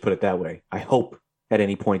 Let me just put it that way. I hope at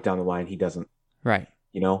any point down the line he doesn't. Right.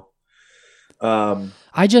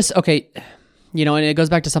 I just okay. And it goes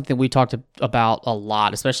back to something we talked about a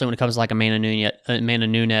lot, especially when it comes to like Amanda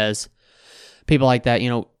Nunes, people like that.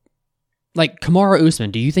 Like Kamaru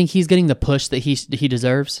Usman. Do you think he's getting the push that he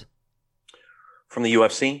deserves from the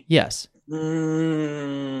UFC? Yes.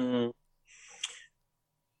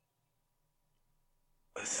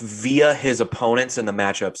 Via his opponents in the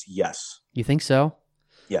matchups, yes. You think so?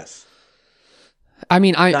 Yes. I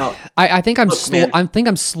mean, I think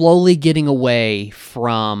I'm slowly getting away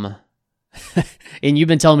from, and you've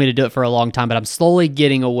been telling me to do it for a long time, but I'm slowly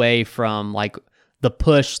getting away from like the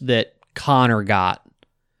push that Conor got.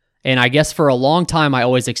 And I guess for a long time, I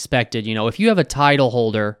always expected, if you have a title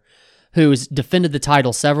holder who's defended the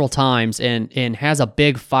title several times and has a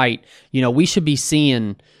big fight, we should be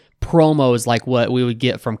seeing promos like what we would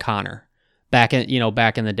get from Conor back in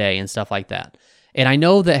the day and stuff like that. And I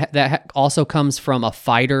know that also comes from a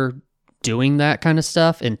fighter doing that kind of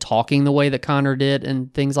stuff and talking the way that Conor did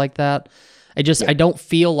and things like that. I don't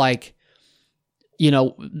feel like, I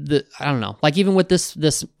don't know, like even with this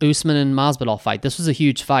Usman and Masvidal fight, this was a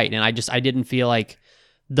huge fight, and I didn't feel like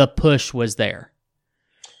the push was there.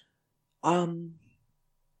 Well,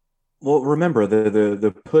 remember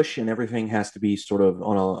the push and everything has to be sort of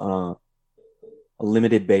on a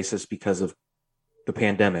limited basis because of the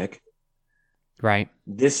pandemic. Right.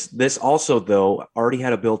 This also, though, already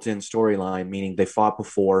had a built-in storyline, meaning they fought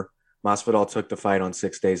before. Masvidal took the fight on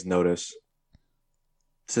 6 days' notice.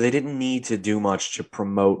 So they didn't need to do much to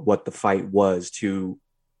promote what the fight was to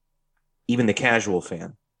even the casual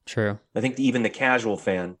fan. True. I think even the casual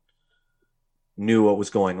fan knew what was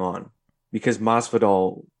going on because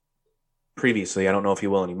Masvidal previously, I don't know if he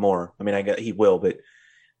will anymore. I mean, he will, but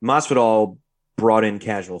Masvidal brought in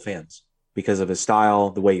casual fans because of his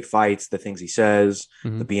style, the way he fights, the things he says,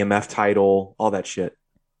 the BMF title, all that shit.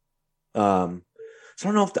 So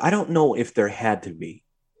I don't know if there had to be.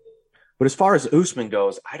 But as far as Usman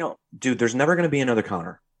goes, there's never going to be another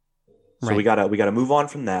Conor. So right. we gotta move on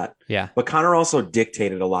from that. Yeah. But Conor also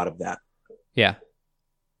dictated a lot of that. Yeah.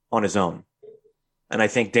 On his own. And I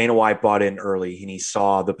think Dana White bought in early and he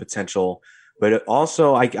saw the potential. But it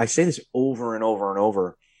also, I say this over and over and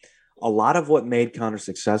over, a lot of what made Conor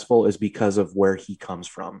successful is because of where he comes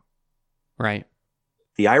from. Right.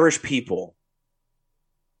 The Irish people,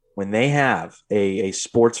 when they have a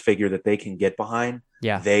sports figure that they can get behind,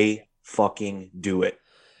 they fucking do it.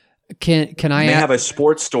 Can I? They have a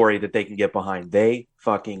sports story that they can get behind. They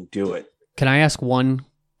fucking do it. Can I ask one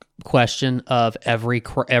question of every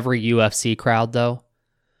UFC crowd though?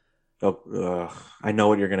 Oh, I know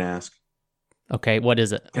what you're gonna ask. Okay, what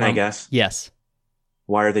is it? Can I guess? Yes.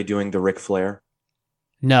 Why are they doing the Ric Flair?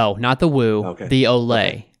 No, not the woo. Okay. The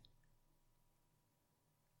Olay.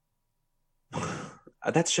 Okay.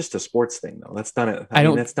 That's just a sports thing, though. That's done at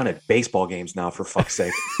that's done at baseball games now. For fuck's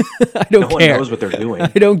sake, I don't care. No one knows what they're doing. I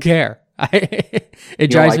don't care. It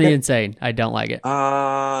drives me insane. I don't like it.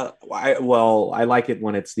 I like it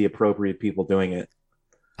when it's the appropriate people doing it.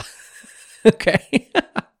 Okay.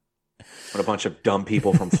 When a bunch of dumb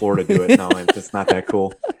people from Florida do it, no, it's not that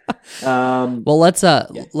cool. Well,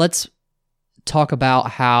 let's talk about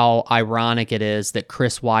how ironic it is that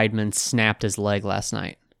Chris Weidman snapped his leg last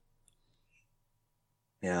night.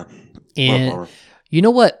 Yeah. And Bummer. you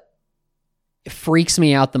know what freaks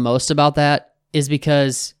me out the most about that is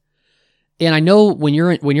because, and I know when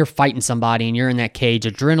you're fighting somebody and you're in that cage,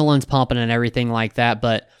 adrenaline's pumping and everything like that,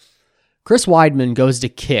 but Chris Weidman goes to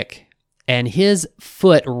kick and his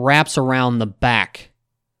foot wraps around the back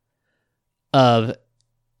of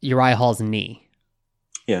Uriah Hall's knee.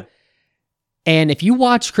 Yeah. And if you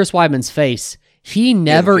watch Chris Weidman's face, he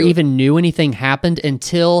never even knew anything happened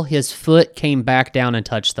until his foot came back down and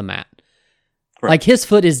touched the mat. Right. Like his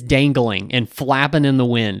foot is dangling and flapping in the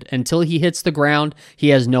wind. Until he hits the ground, he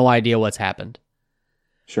has no idea what's happened.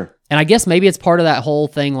 Sure. And I guess maybe it's part of that whole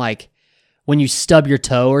thing, like when you stub your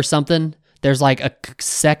toe or something, there's like a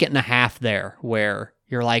second and a half there where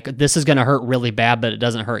you're like, this is going to hurt really bad, but it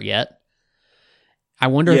doesn't hurt yet. I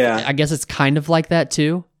wonder if, I guess it's kind of like that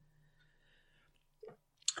too.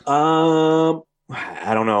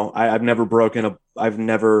 I don't know. I've never broken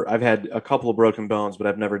I've had a couple of broken bones, but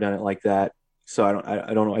I've never done it like that. So I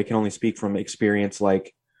don't know. I can only speak from experience.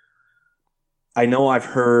 Like, I know I've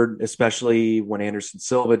heard, especially when Anderson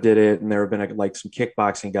Silva did it, and there have been like some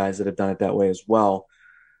kickboxing guys that have done it that way as well.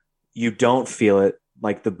 You don't feel it,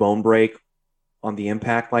 like the bone break on the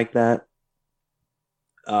impact like that,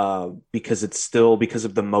 because it's still because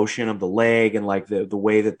of the motion of the leg and like the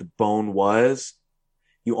way that the bone was.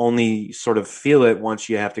 You only sort of feel it once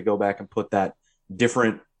you have to go back and put that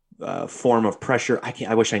different form of pressure.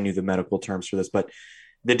 I wish I knew the medical terms for this, but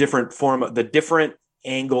the different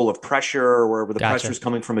angle of pressure, where the pressure is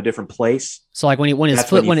coming from a different place. So like when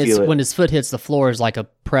his foot hits the floor, is like a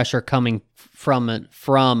pressure coming from it.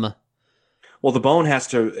 Well, the bone has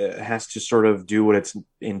to sort of do what it's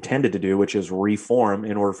intended to do, which is reform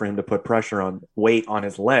in order for him to put weight on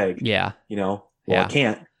his leg. Yeah, it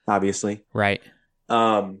can't, obviously. Right.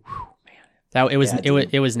 Man.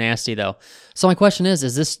 It was nasty though. So my question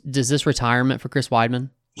is this retirement for Chris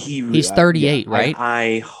Weidman? He's 38, right?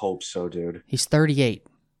 I hope so, dude. He's 38.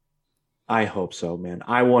 I hope so, man.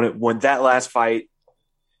 I want it when that last fight,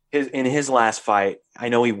 his last fight, I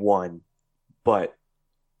know he won, but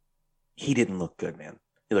he didn't look good, man.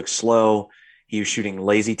 He looked slow. He was shooting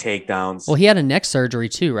lazy takedowns. Well, he had a neck surgery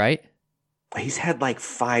too, right? He's had like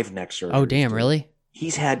 5 neck surgeries. Oh, damn, dude. really?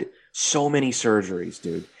 He's had so many surgeries,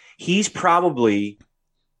 dude. He's probably,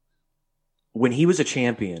 when he was a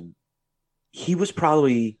champion, he was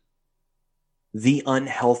probably the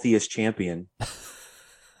unhealthiest champion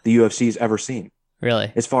the UFC's ever seen.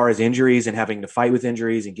 Really? As far as injuries and having to fight with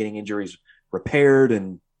injuries and getting injuries repaired.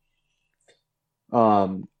 And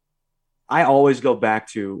I always go back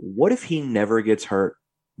to, what if he never gets hurt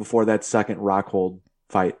before that second Rockhold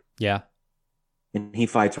fight? Yeah. And he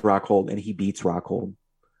fights Rockhold and he beats Rockhold.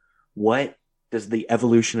 What does the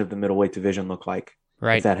evolution of the middleweight division look like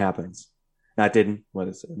if that happens? Now, it didn't.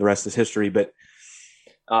 The rest is history. But,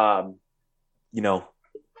 Michael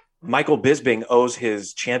Bisping owes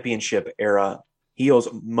his championship era. He owes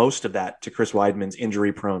most of that to Chris Weidman's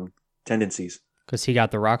injury-prone tendencies. Because he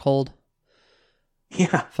got the Rockhold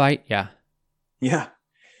fight? Yeah. Yeah.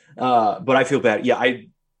 But I feel bad. Yeah,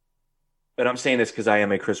 but I'm saying this because I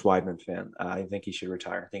am a Chris Weidman fan. I think he should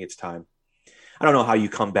retire. I think it's time. I don't know how you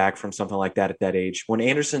come back from something like that at that age. When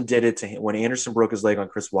Anderson did it to him, when Anderson broke his leg on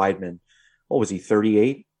Chris Weidman, what was he,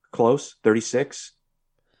 38? Close? 36?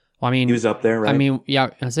 Well, I mean, he was up there, right? I mean, yeah,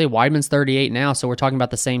 I say Weidman's 38 now, so we're talking about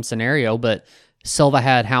the same scenario, but Silva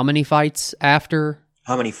had how many fights after?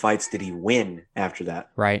 How many fights did he win after that?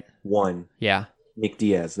 Right. 1. Yeah. Nick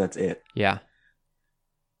Diaz, that's it. Yeah.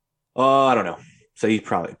 Oh, I don't know. So he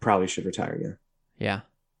probably should retire, yeah. Yeah.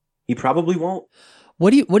 He probably won't.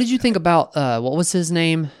 What did you think about what was his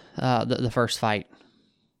name? The first fight?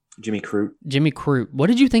 Jimmy Crute. Jimmy Crute. What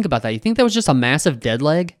did you think about that? You think that was just a massive dead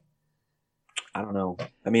leg? I don't know.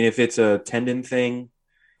 I mean, if it's a tendon thing,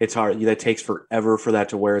 it's hard. That takes forever for that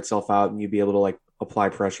to wear itself out and you be able to like apply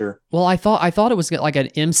pressure. Well, I thought it was like an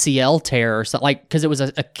MCL tear or something, like, because it was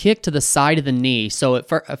a kick to the side of the knee. So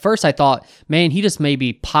at first I thought, man, he just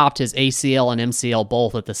maybe popped his ACL and MCL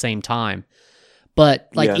both at the same time. But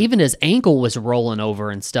even his ankle was rolling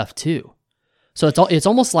over and stuff too. So it's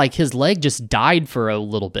almost like his leg just died for a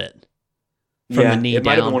little bit from the knee down. It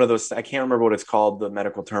might have been one of those. I can't remember what it's called, the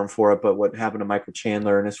medical term for it. But what happened to Michael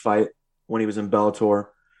Chandler in his fight when he was in Bellator,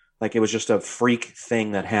 like it was just a freak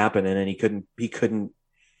thing that happened, and then he couldn't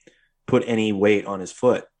put any weight on his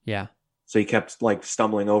foot. Yeah. So he kept like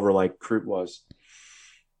stumbling over like Crute was.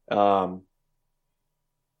 Yeah,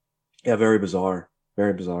 very bizarre.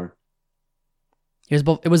 Very bizarre.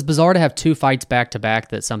 It was bizarre to have 2 fights back to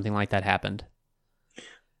back that something like that happened.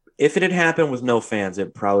 If it had happened with no fans,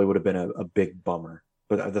 it probably would have been a big bummer.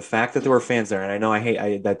 But the fact that there were fans there, and I know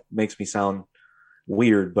that makes me sound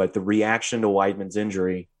weird, but the reaction to Weidman's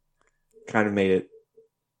injury kind of made it,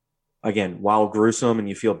 again, while gruesome and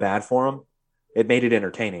you feel bad for him, it made it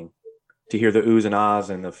entertaining to hear the oohs and ahs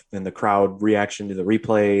and the crowd reaction to the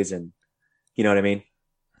replays, and you know what I mean?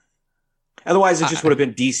 Otherwise, it just would have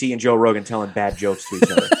been DC and Joe Rogan telling bad jokes to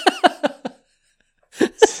each other.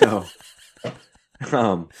 So,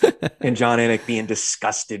 and John Anik being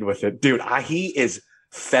disgusted with it. Dude, he is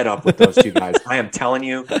fed up with those two guys. I am telling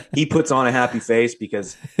you, he puts on a happy face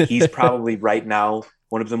because he's probably right now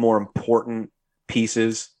one of the more important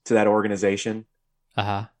pieces to that organization.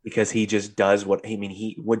 Because he just does what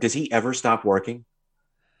does he ever stop working?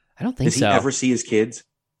 I don't think so. Does he ever see his kids?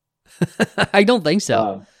 I don't think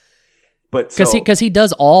so. But because he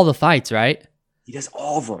does all the fights, right? He does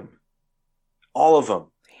all of them. All of them.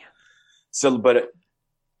 So, and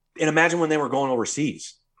imagine when they were going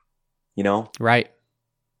overseas, you know? Right.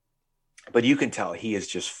 But you can tell he is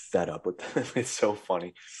just fed up with them. It's so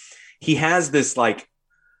funny. He has this like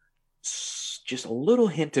just a little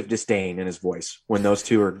hint of disdain in his voice when those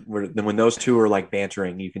two are like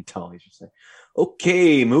bantering. You can tell he's just like,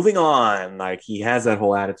 okay, moving on. Like he has that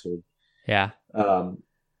whole attitude. Yeah.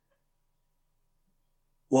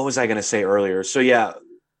 What was I going to say earlier? So yeah,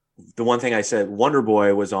 the one thing I said, Wonder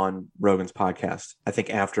Boy was on Rogan's podcast, I think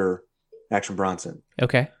after Action Bronson.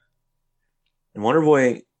 Okay. And Wonder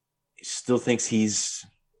Boy still thinks he's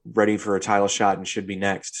ready for a title shot and should be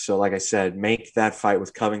next. So like I said, make that fight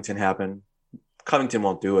with Covington happen. Covington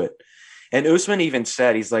won't do it. And Usman even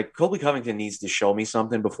said, he's like, Colby Covington needs to show me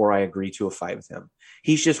something before I agree to a fight with him.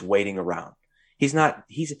 He's just waiting around. And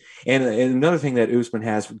another thing that Usman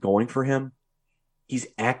has going for him, he's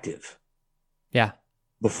active. Yeah.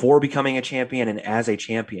 Before becoming a champion and as a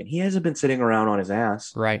champion, he hasn't been sitting around on his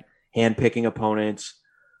ass. Right. Handpicking opponents,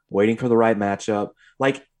 waiting for the right matchup.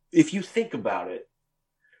 Like, if you think about it,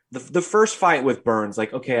 the first fight with Burns,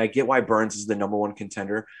 like, okay, I get why Burns is the number one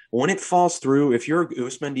contender. When it falls through, if you're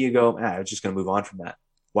Usman, do you go, I'm just going to move on from that?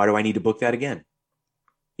 Why do I need to book that again?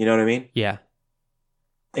 You know what I mean? Yeah.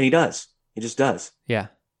 And he does. He just does. Yeah.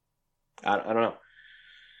 I don't know.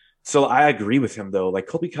 So I agree with him, though. Like,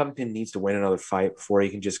 Colby Covington needs to win another fight before he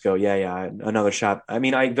can just go, yeah, another shot. I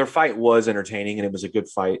mean, their fight was entertaining, and it was a good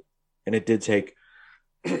fight. And it did take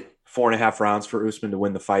 4.5 rounds for Usman to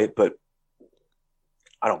win the fight, but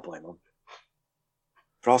I don't blame him.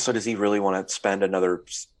 But also, does he really want to spend another,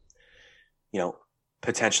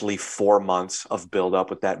 potentially 4 months of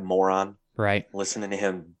build-up with that moron? Right. Listening to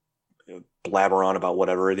him blabber on about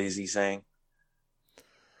whatever it is he's saying.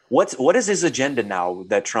 What is his agenda now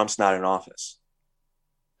that Trump's not in office?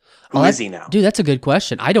 Who is he now? Dude, that's a good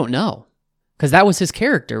question. I don't know. Because that was his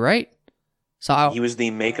character, right? He was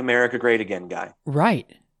the Make America Great Again guy. Right.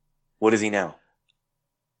 What is he now?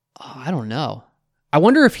 Oh, I don't know. I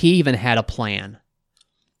wonder if he even had a plan.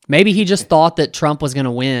 Maybe he just thought that Trump was going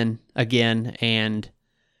to win again and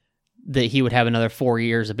that he would have another 4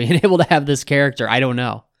 years of being able to have this character. I don't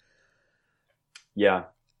know. Yeah.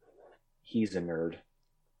 He's a nerd.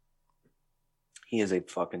 He is a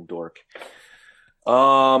fucking dork.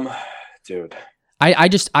 Dude.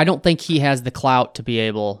 I don't think he has the clout to be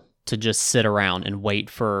able to just sit around and wait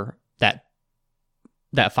for that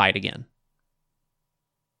fight again.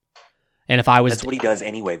 And if I was... That's what he does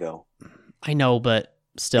anyway, though. I know, but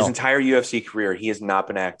still. His entire UFC career, he has not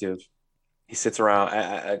been active. He sits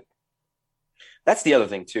around. That's the other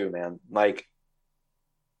thing, too, man. Like,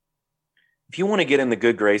 if you want to get in the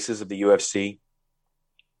good graces of the UFC,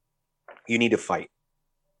 you need to fight.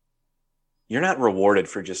 You're not rewarded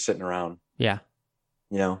for just sitting around. Yeah.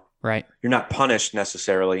 Right. You're not punished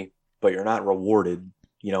necessarily, but you're not rewarded.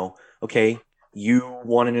 Okay, you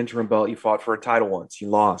won an interim belt. You fought for a title once. You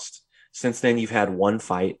lost. Since then, you've had one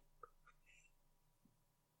fight.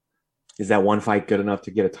 Is that one fight good enough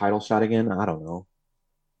to get a title shot again? I don't know.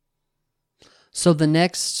 So the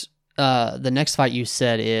next fight you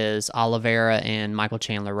said is Oliveira and Michael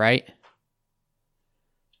Chandler, right?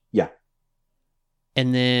 Yeah.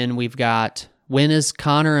 And then we've got, when is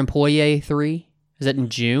Conor and Poirier 3? Is that in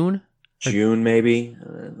June? June, maybe.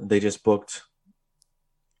 They just booked.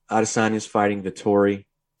 Adesanya's fighting Vittori.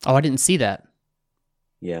 Oh, I didn't see that.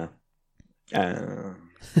 Yeah.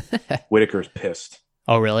 Whitaker's pissed.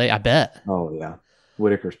 Oh, really? I bet. Oh, yeah.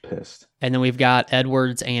 Whitaker's pissed. And then we've got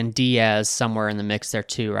Edwards and Diaz somewhere in the mix there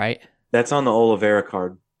too, right? That's on the Oliveira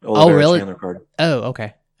card. Really? Chandler card. Oh,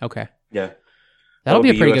 okay. Yeah. That'll be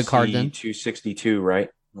a pretty UFC good card then. 262, right?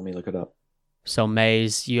 Let me look it up. So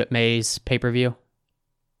Mays pay-per-view?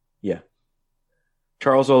 Yeah.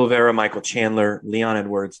 Charles Oliveira, Michael Chandler, Leon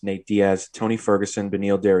Edwards, Nate Diaz, Tony Ferguson,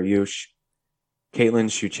 Beneil Dariush, Caitlin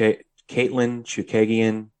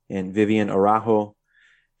Chukagian, and Vivian Arajo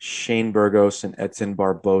Shane Burgos and Edson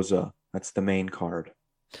Barboza. That's the main card.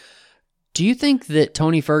 Do you think that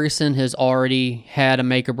Tony Ferguson has already had a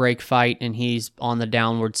make or break fight and he's on the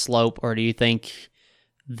downward slope, or do you think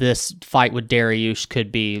this fight with Dariush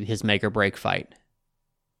could be his make or break fight?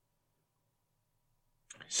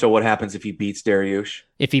 So what happens if he beats Dariush?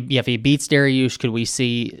 If he beats Dariush, could we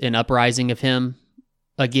see an uprising of him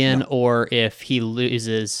again? No. Or if he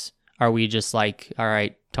loses, are we just like, all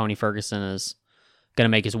right, Tony Ferguson is going to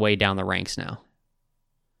make his way down the ranks now?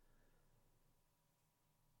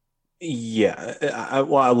 Yeah.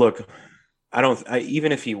 Well, look,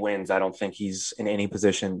 even if he wins, I don't think he's in any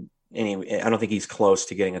position. I don't think he's close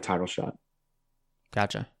to getting a title shot.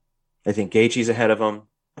 Gotcha. I think Gaethje's ahead of him.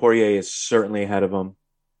 Poirier is certainly ahead of him.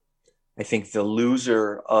 I think the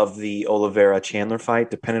loser of the Oliveira-Chandler fight,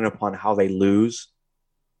 depending upon how they lose,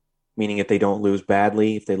 meaning if they don't lose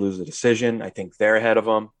badly, if they lose the decision, I think they're ahead of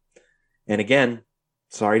him. And again,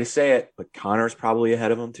 sorry to say it, but Conor's probably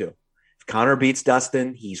ahead of him too. If Conor beats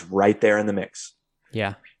Dustin, he's right there in the mix.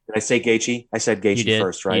 Yeah. Did I say Gaethje? I said Gaethje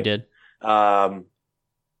first, right? You did.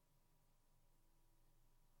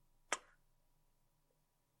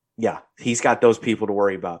 Yeah, he's got those people to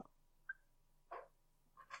worry about.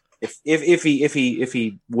 If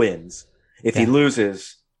he wins, if he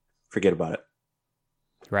loses, forget about it.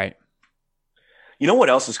 Right. You know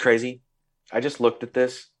what else is crazy? I just looked at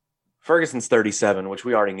this. Ferguson's 37, which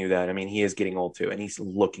we already knew that. I mean, he is getting old too, and he's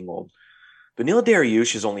looking old. But Neil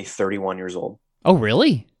Dariush is only 31 years old. Oh,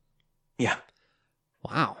 really? Yeah.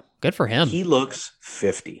 Wow. Good for him. He looks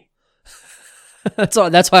 50. That's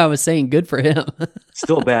why I was saying good for him.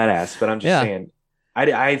 Still badass, but I'm just Yeah. saying,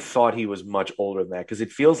 I thought he was much older than that because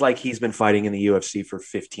it feels like he's been fighting in the UFC for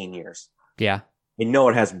 15 years. Yeah. I know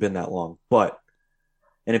it hasn't been that long, and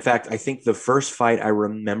in fact, I think the first fight I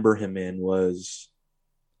remember him in was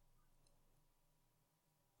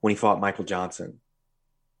when he fought Michael Johnson,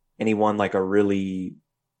 and he won like a really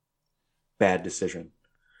bad decision.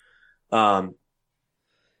 Either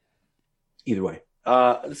way,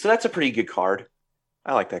 so that's a pretty good card.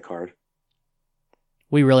 I like that card.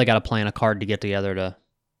 We really got to plan a card to get together to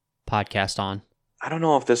podcast on. I don't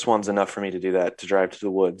know if this one's enough for me to do that, to drive to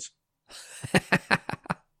the woods.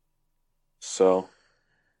 So,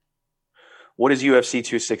 what is UFC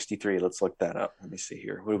 263? Let's look that up. Let me see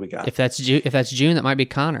here. What do we got? If that's June, that might be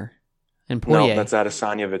Conor and Poirier. No, that's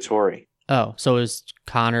Adesanya Vittori, Oh, so is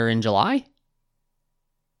Conor in July?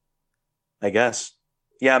 I guess.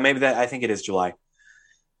 Yeah, maybe that. I think it is July.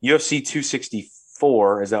 UFC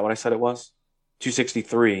 264, is that what I said it was?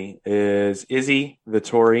 263 is Izzy,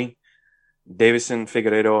 Vittori, Davison,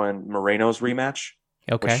 Figueiredo, and Moreno's rematch,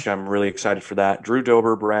 Okay. which I'm really excited for that. Drew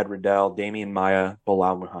Dober, Brad Riddell, Damian Maia,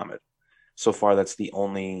 Bilal Muhammad. So far, that's the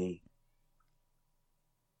only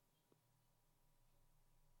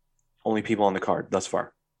people on the card thus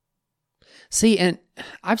far. See, and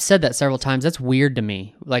I've said that several times. That's weird to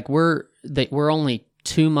me. Like we're only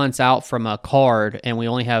 2 months out from a card, and we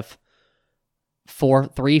only have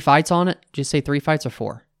 3 fights on it. Did you say 3 fights or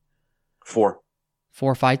 4? 4.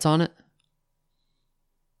 4 fights on it.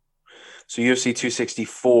 So UFC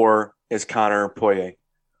 264 is Conor Poirier,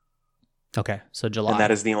 Okay, so July. and that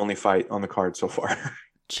is the only fight on the card so far.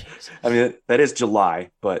 Jesus. I mean, that is July,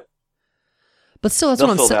 but But still, that's they'll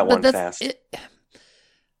what I'm fill saying. that But one that's fast.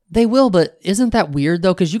 they will, but isn't that weird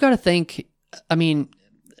though? Because you got to think. I mean,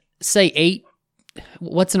 say 8.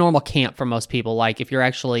 What's a normal camp for most people? Like if you're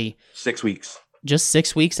actually 6 weeks. just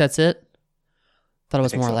 6 weeks, that's it. Thought it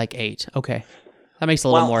was think more so. like 8. Okay, that makes a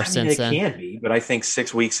little more sense it then. can be, but I think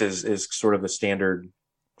 6 weeks is sort of the standard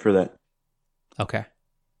for that. Okay.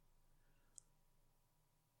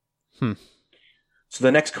 So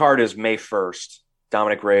the next card is May 1st.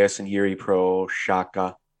 Dominic Reyes and Yuri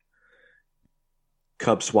Prochazka.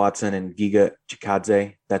 Cub Swanson and Giga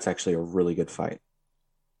Chikadze. That's actually a really good fight.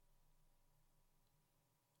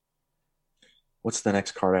 What's the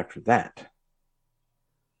next card after that?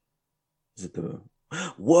 Is it the...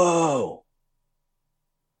 Whoa!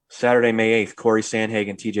 Saturday, May 8th, Corey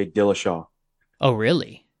Sandhagen, TJ Dillashaw. Oh,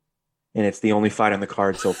 really? And it's the only fight on the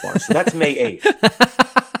card so far. So that's May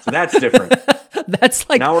 8th. So that's different. That's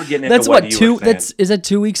like Now we're getting into that's what what you 2. were saying. Is that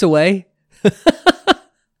 2 weeks away?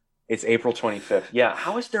 It's April 25th. Yeah.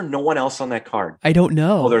 How is there no one else on that card? I don't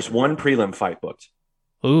know. Oh, there's one prelim fight booked.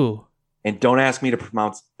 Ooh. And don't ask me to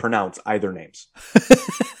pronounce either names.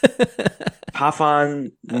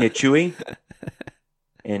 Hafan Nichui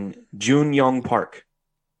and Jun Young Park.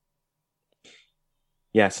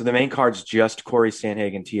 Yeah, so the main card's just Corey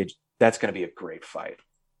Sandhagen. That's going to be a great fight.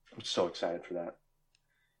 I'm so excited for that.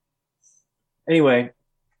 Anyway,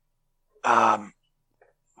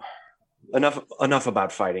 enough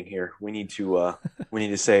about fighting here. We need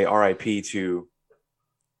to say R.I.P. to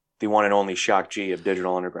the one and only Shock G of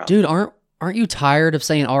Digital Underground. Dude, aren't you tired of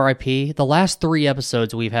saying RIP? The last 3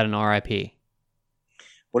 episodes we've had an RIP.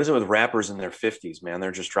 What is it with rappers in their 50s, man?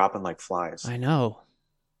 They're just dropping like flies. I know.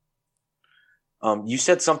 You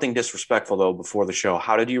said something disrespectful though before the show.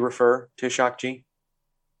 How did you refer to Shock G?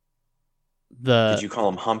 Did you call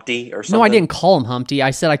him Humpty or something? No, I didn't call him Humpty.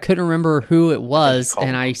 I said I couldn't remember who it was,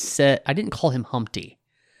 and I Humpty. said I didn't call him Humpty.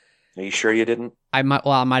 Are you sure you didn't? I might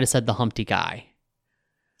have said the Humpty guy.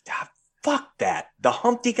 God, fuck that. The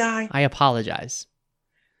Humpty guy? I apologize.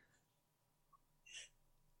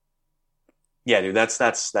 Yeah, dude, that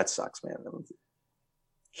sucks, man.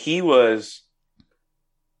 He was.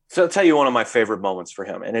 So I'll tell you one of my favorite moments for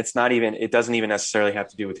him, and it doesn't even necessarily have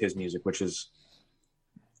to do with his music, which is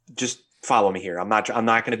just follow me here. I'm not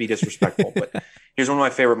going to be disrespectful, but here's one of my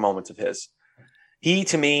favorite moments of his. He,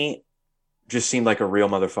 to me, just seemed like a real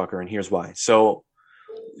motherfucker, and here's why. So,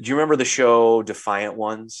 do you remember the show Defiant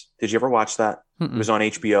Ones? Did you ever watch that? Mm-mm. It was on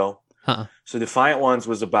HBO. Uh-uh. So Defiant Ones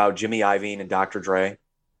was about Jimmy Iovine and Dr. Dre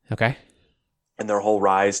Okay. and their whole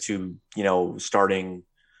rise to, starting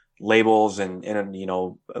labels and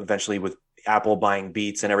eventually with Apple buying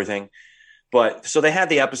Beats and everything. But so they had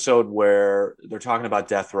the episode where they're talking about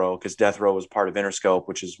Death Row, because Death Row was part of Interscope,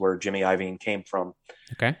 which is where Jimmy Iovine came from.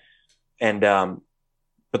 Okay. And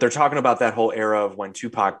but they're talking about that whole era of when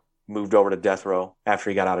Tupac moved over to Death Row after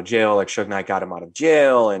he got out of jail. Like Suge Knight got him out of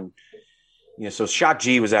jail, and so Shock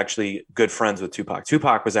G was actually good friends with Tupac.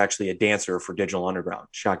 Tupac was actually a dancer for Digital Underground,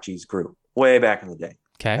 Shock G's group, way back in the day.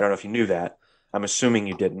 Okay. I don't know if you knew that. I'm assuming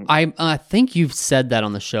you didn't. I think you've said that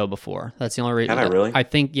on the show before. That's the only reason. Have I really? I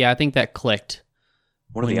think that clicked.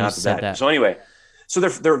 What are when the you odds of said that? that. So anyway, so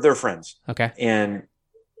they're friends. Okay. And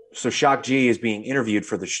so Shock G is being interviewed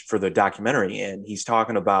for the documentary, and he's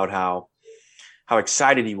talking about how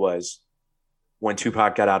excited he was when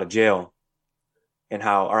Tupac got out of jail, and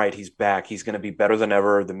how, all right, he's back. He's going to be better than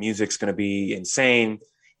ever. The music's going to be insane.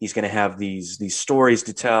 He's going to have these stories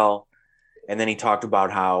to tell. And then he talked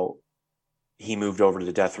about how he moved over to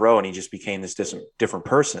the Death Row and he just became this different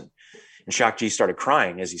person. And Shock G started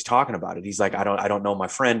crying as he's talking about it. He's like, I don't know my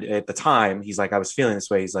friend at the time. He's like, I was feeling this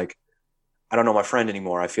way. He's like, I don't know my friend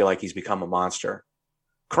anymore. I feel like he's become a monster.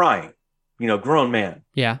 Crying, grown man.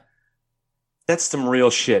 Yeah. That's some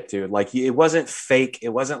real shit, dude. Like, it wasn't fake. It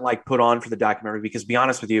wasn't like put on for the documentary, because, to be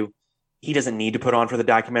honest with you, he doesn't need to put on for the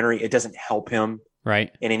documentary. It doesn't help him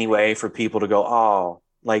Right. in any way for people to go, oh,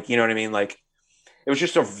 like, you know what I mean? Like, it was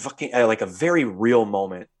just a fucking, like, a very real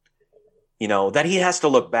moment, that he has to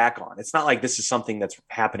look back on. It's not like this is something that's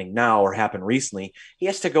happening now or happened recently. He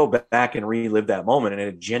has to go back and relive that moment, and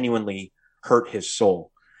it genuinely hurt his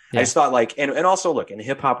soul. Yeah. I just thought, like, and also, look, in the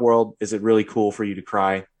hip hop world, is it really cool for you to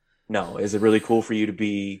cry? No. Is it really cool for you to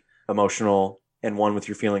be emotional and one with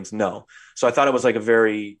your feelings? No. So I thought it was like a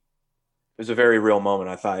very real moment.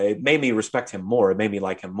 I thought it made me respect him more. It made me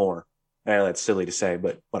like him more. I know that's silly to say,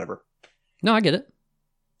 but whatever. No, I get it.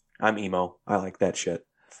 I'm emo. I like that shit.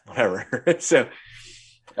 Whatever. So,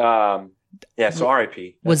 yeah. So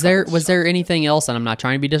RIP. Was there anything else? And I'm not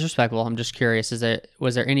trying to be disrespectful. I'm just curious.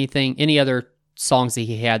 Was there any other songs that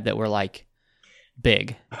he had that were like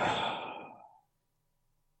big?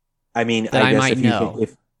 I mean, that I guess might know.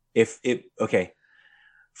 if okay,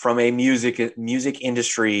 from a music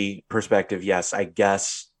industry perspective, yes, I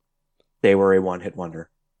guess they were a one-hit wonder.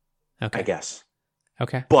 Okay. I guess.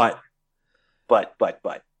 Okay. But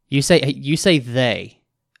You say they.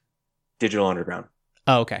 Digital Underground.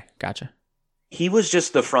 Oh, okay. Gotcha. He was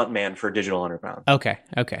just the front man for Digital Underground. Okay.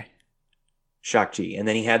 Shock G. And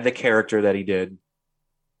then he had the character that he did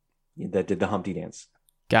that did the Humpty dance.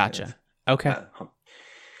 Gotcha. Okay.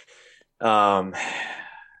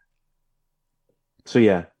 So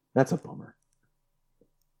yeah, that's a bummer.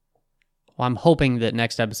 Well, I'm hoping that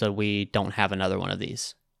next episode we don't have another one of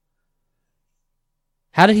these.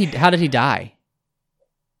 How did he die?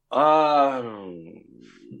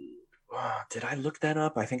 Did I look that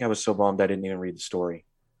up? I think I was so bummed I didn't even read the story.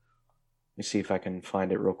 Let me see if I can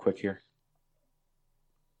find it real quick here.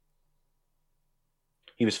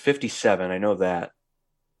 He was 57. I know that.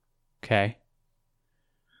 Okay.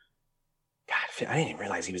 God, I didn't even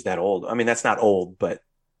realize he was that old. I mean, that's not old, but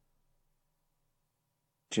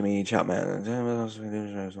Jimmy Chapman,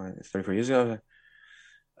 it's 34 years ago.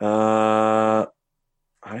 How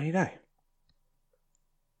did he die?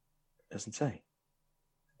 Doesn't say.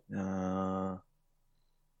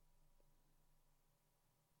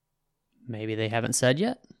 Maybe they haven't said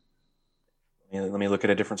yet. Let me look at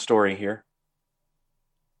a different story here.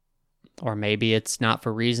 Or maybe it's not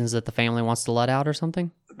for reasons that the family wants to let out or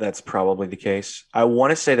something. That's probably the case. I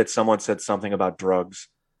want to say that someone said something about drugs,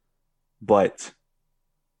 but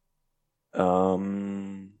God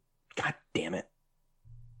damn it.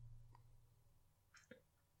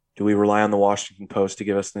 Do we rely on the Washington Post to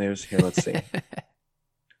give us the news? Here, let's see.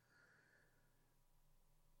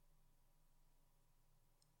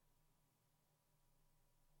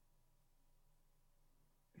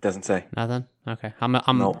 It doesn't say. Nothing? Okay. I'm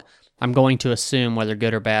Nope. I'm going to assume, whether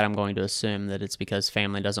good or bad, I'm going to assume that it's because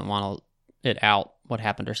family doesn't want it out what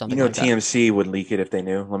happened or something You know, like that. TMZ would leak it if they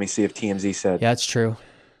knew. Let me see if TMZ said. Yeah, it's true.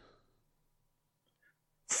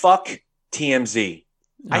 Fuck TMZ.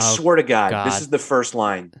 I Oh, swear to God, God. this is the first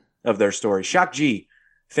line of their story. Shock G,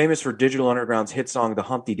 famous for Digital Underground's hit song The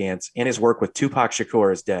Humpty Dance, and his work with Tupac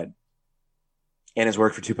Shakur, is dead. And his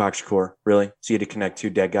work for Tupac Shakur. Really? So you had to connect two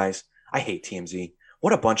dead guys? I hate TMZ.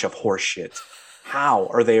 What a bunch of horse shit. How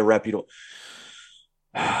are they a reputable?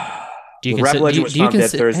 Do you The rap consi- legend do you- was do you found dead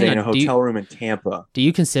consi- Thursday hang in a on, do you- hotel room in Tampa. Do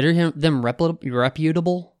you consider them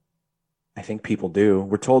reputable? I think people do.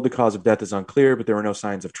 We're told the cause of death is unclear, but there were no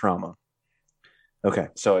signs of trauma. Okay,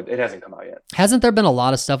 so it hasn't come out yet. Hasn't there been a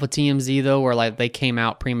lot of stuff with TMZ though, where like they came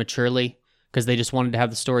out prematurely because they just wanted to have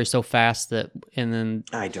the story so fast that, and then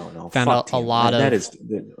I don't know. Found Fuck out a TMZ. lot That of- is,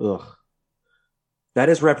 ugh. That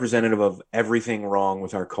is representative of everything wrong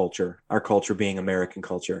with our culture being American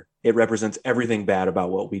culture. It represents everything bad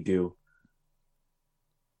about what we do.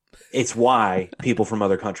 It's why people from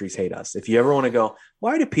other countries hate us. If you ever want to go,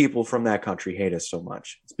 why do people from that country hate us so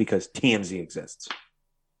much? It's because TMZ exists.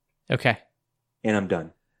 okay. And I'm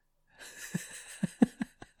done.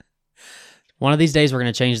 One of these days, we're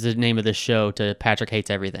going to change the name of this show to Patrick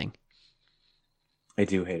Hates Everything. I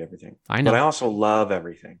do hate everything. I know. But I also love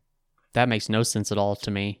everything. That makes no sense at all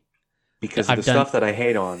to me. Because I've the done- stuff that I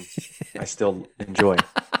hate on, I still enjoy.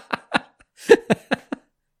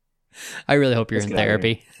 I really hope you're Let's in get outta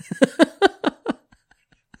here. therapy.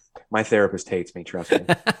 My therapist hates me, trust me.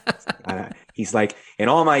 He's like, in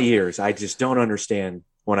all my years, I just don't understand.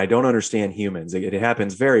 When I don't understand humans, it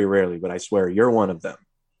happens very rarely, but I swear you're one of them.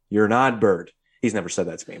 You're an odd bird. He's never said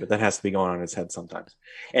that to me, but that has to be going on in his head sometimes.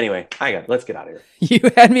 Anyway, let's get out of here.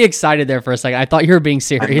 You had me excited there for a second. I thought you were being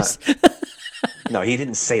serious. No, he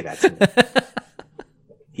didn't say that to me.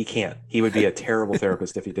 He can't. He would be a terrible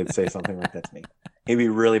therapist if he did say something like that to me. He'd be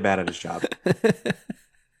really bad at his job.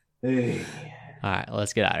 Hey. All right,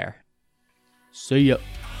 let's get out of here. See ya.